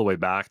this all the way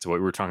back to what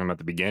we were talking about at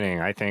the beginning,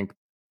 I think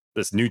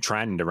this new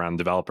trend around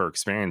developer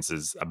experience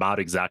is about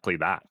exactly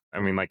that. I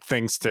mean, like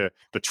thanks to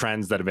the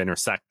trends that have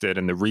intersected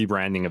and the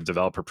rebranding of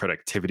developer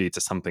productivity to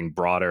something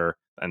broader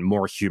and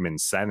more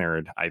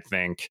human-centered, I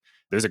think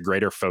there's a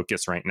greater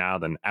focus right now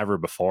than ever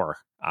before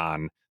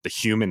on the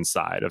human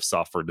side of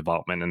software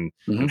development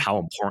and how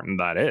important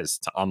that is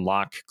to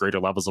unlock greater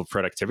levels of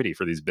productivity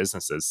for these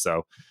businesses.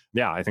 So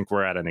yeah, I think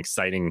we're at an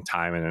exciting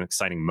time and an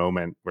exciting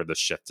moment where the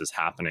shift is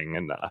happening,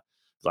 and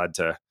glad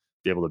to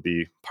be able to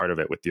be part of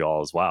it with you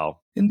all as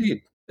well.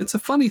 Indeed. It's a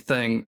funny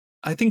thing.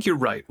 I think you're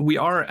right. We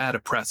are at a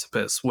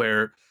precipice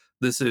where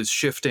this is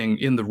shifting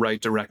in the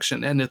right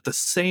direction. And at the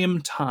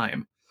same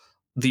time,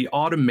 the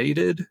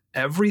automated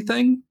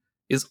everything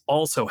is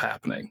also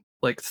happening.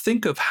 Like,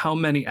 think of how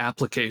many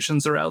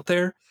applications are out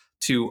there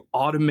to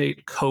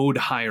automate code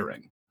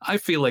hiring. I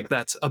feel like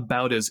that's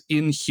about as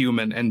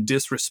inhuman and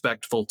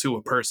disrespectful to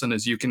a person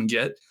as you can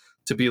get,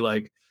 to be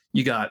like,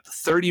 you got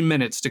 30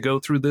 minutes to go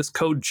through this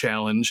code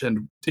challenge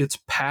and it's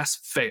pass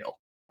fail.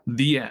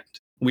 The end.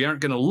 We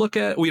aren't going to look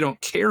at it. We don't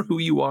care who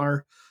you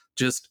are.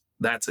 Just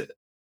that's it.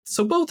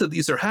 So both of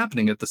these are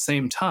happening at the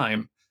same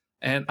time.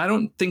 And I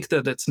don't think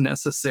that it's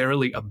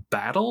necessarily a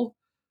battle,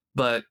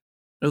 but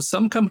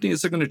some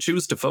companies are going to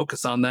choose to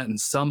focus on that and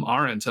some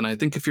aren't. And I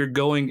think if you're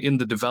going in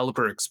the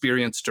developer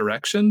experience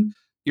direction,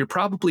 you're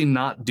probably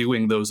not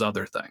doing those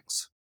other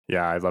things.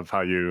 Yeah, I love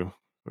how you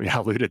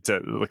alluded to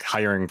like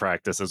hiring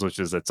practices, which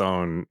is its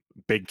own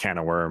big can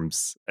of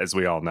worms, as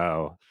we all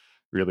know.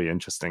 Really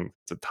interesting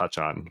to touch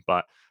on.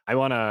 But I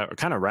want to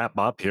kind of wrap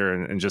up here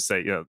and just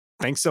say,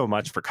 thanks so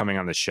much for coming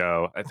on the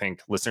show. I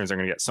think listeners are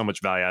going to get so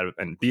much value out of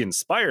it and be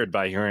inspired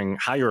by hearing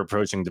how you're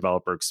approaching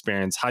developer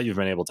experience, how you've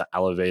been able to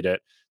elevate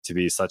it to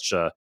be such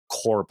a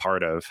core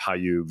part of how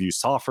you view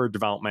software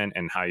development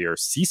and how your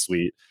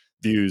C-suite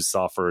views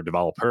software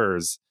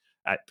developers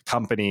at the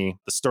company,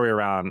 the story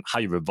around how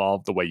you've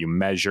evolved the way you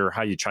measure,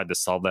 how you tried to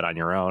solve that on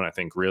your own. I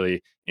think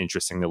really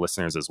interesting to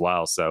listeners as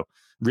well. So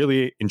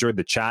really enjoyed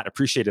the chat,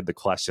 appreciated the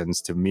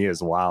questions to me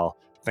as well.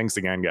 Thanks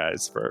again,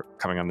 guys, for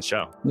coming on the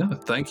show. Yeah,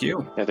 thank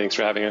you. Yeah, thanks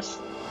for having us.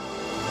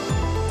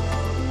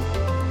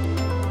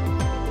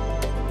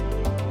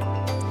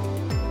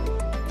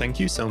 Thank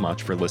you so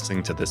much for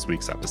listening to this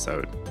week's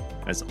episode.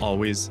 As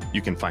always,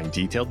 you can find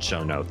detailed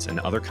show notes and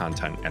other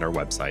content at our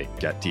website,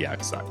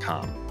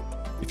 getdx.com.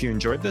 If you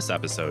enjoyed this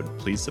episode,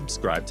 please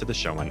subscribe to the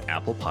show on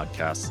Apple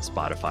Podcasts,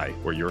 Spotify,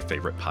 or your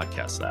favorite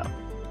podcast app.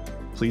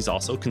 Please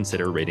also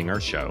consider rating our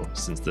show,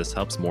 since this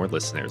helps more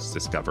listeners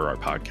discover our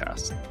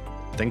podcast.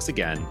 Thanks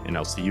again, and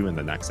I'll see you in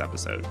the next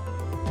episode.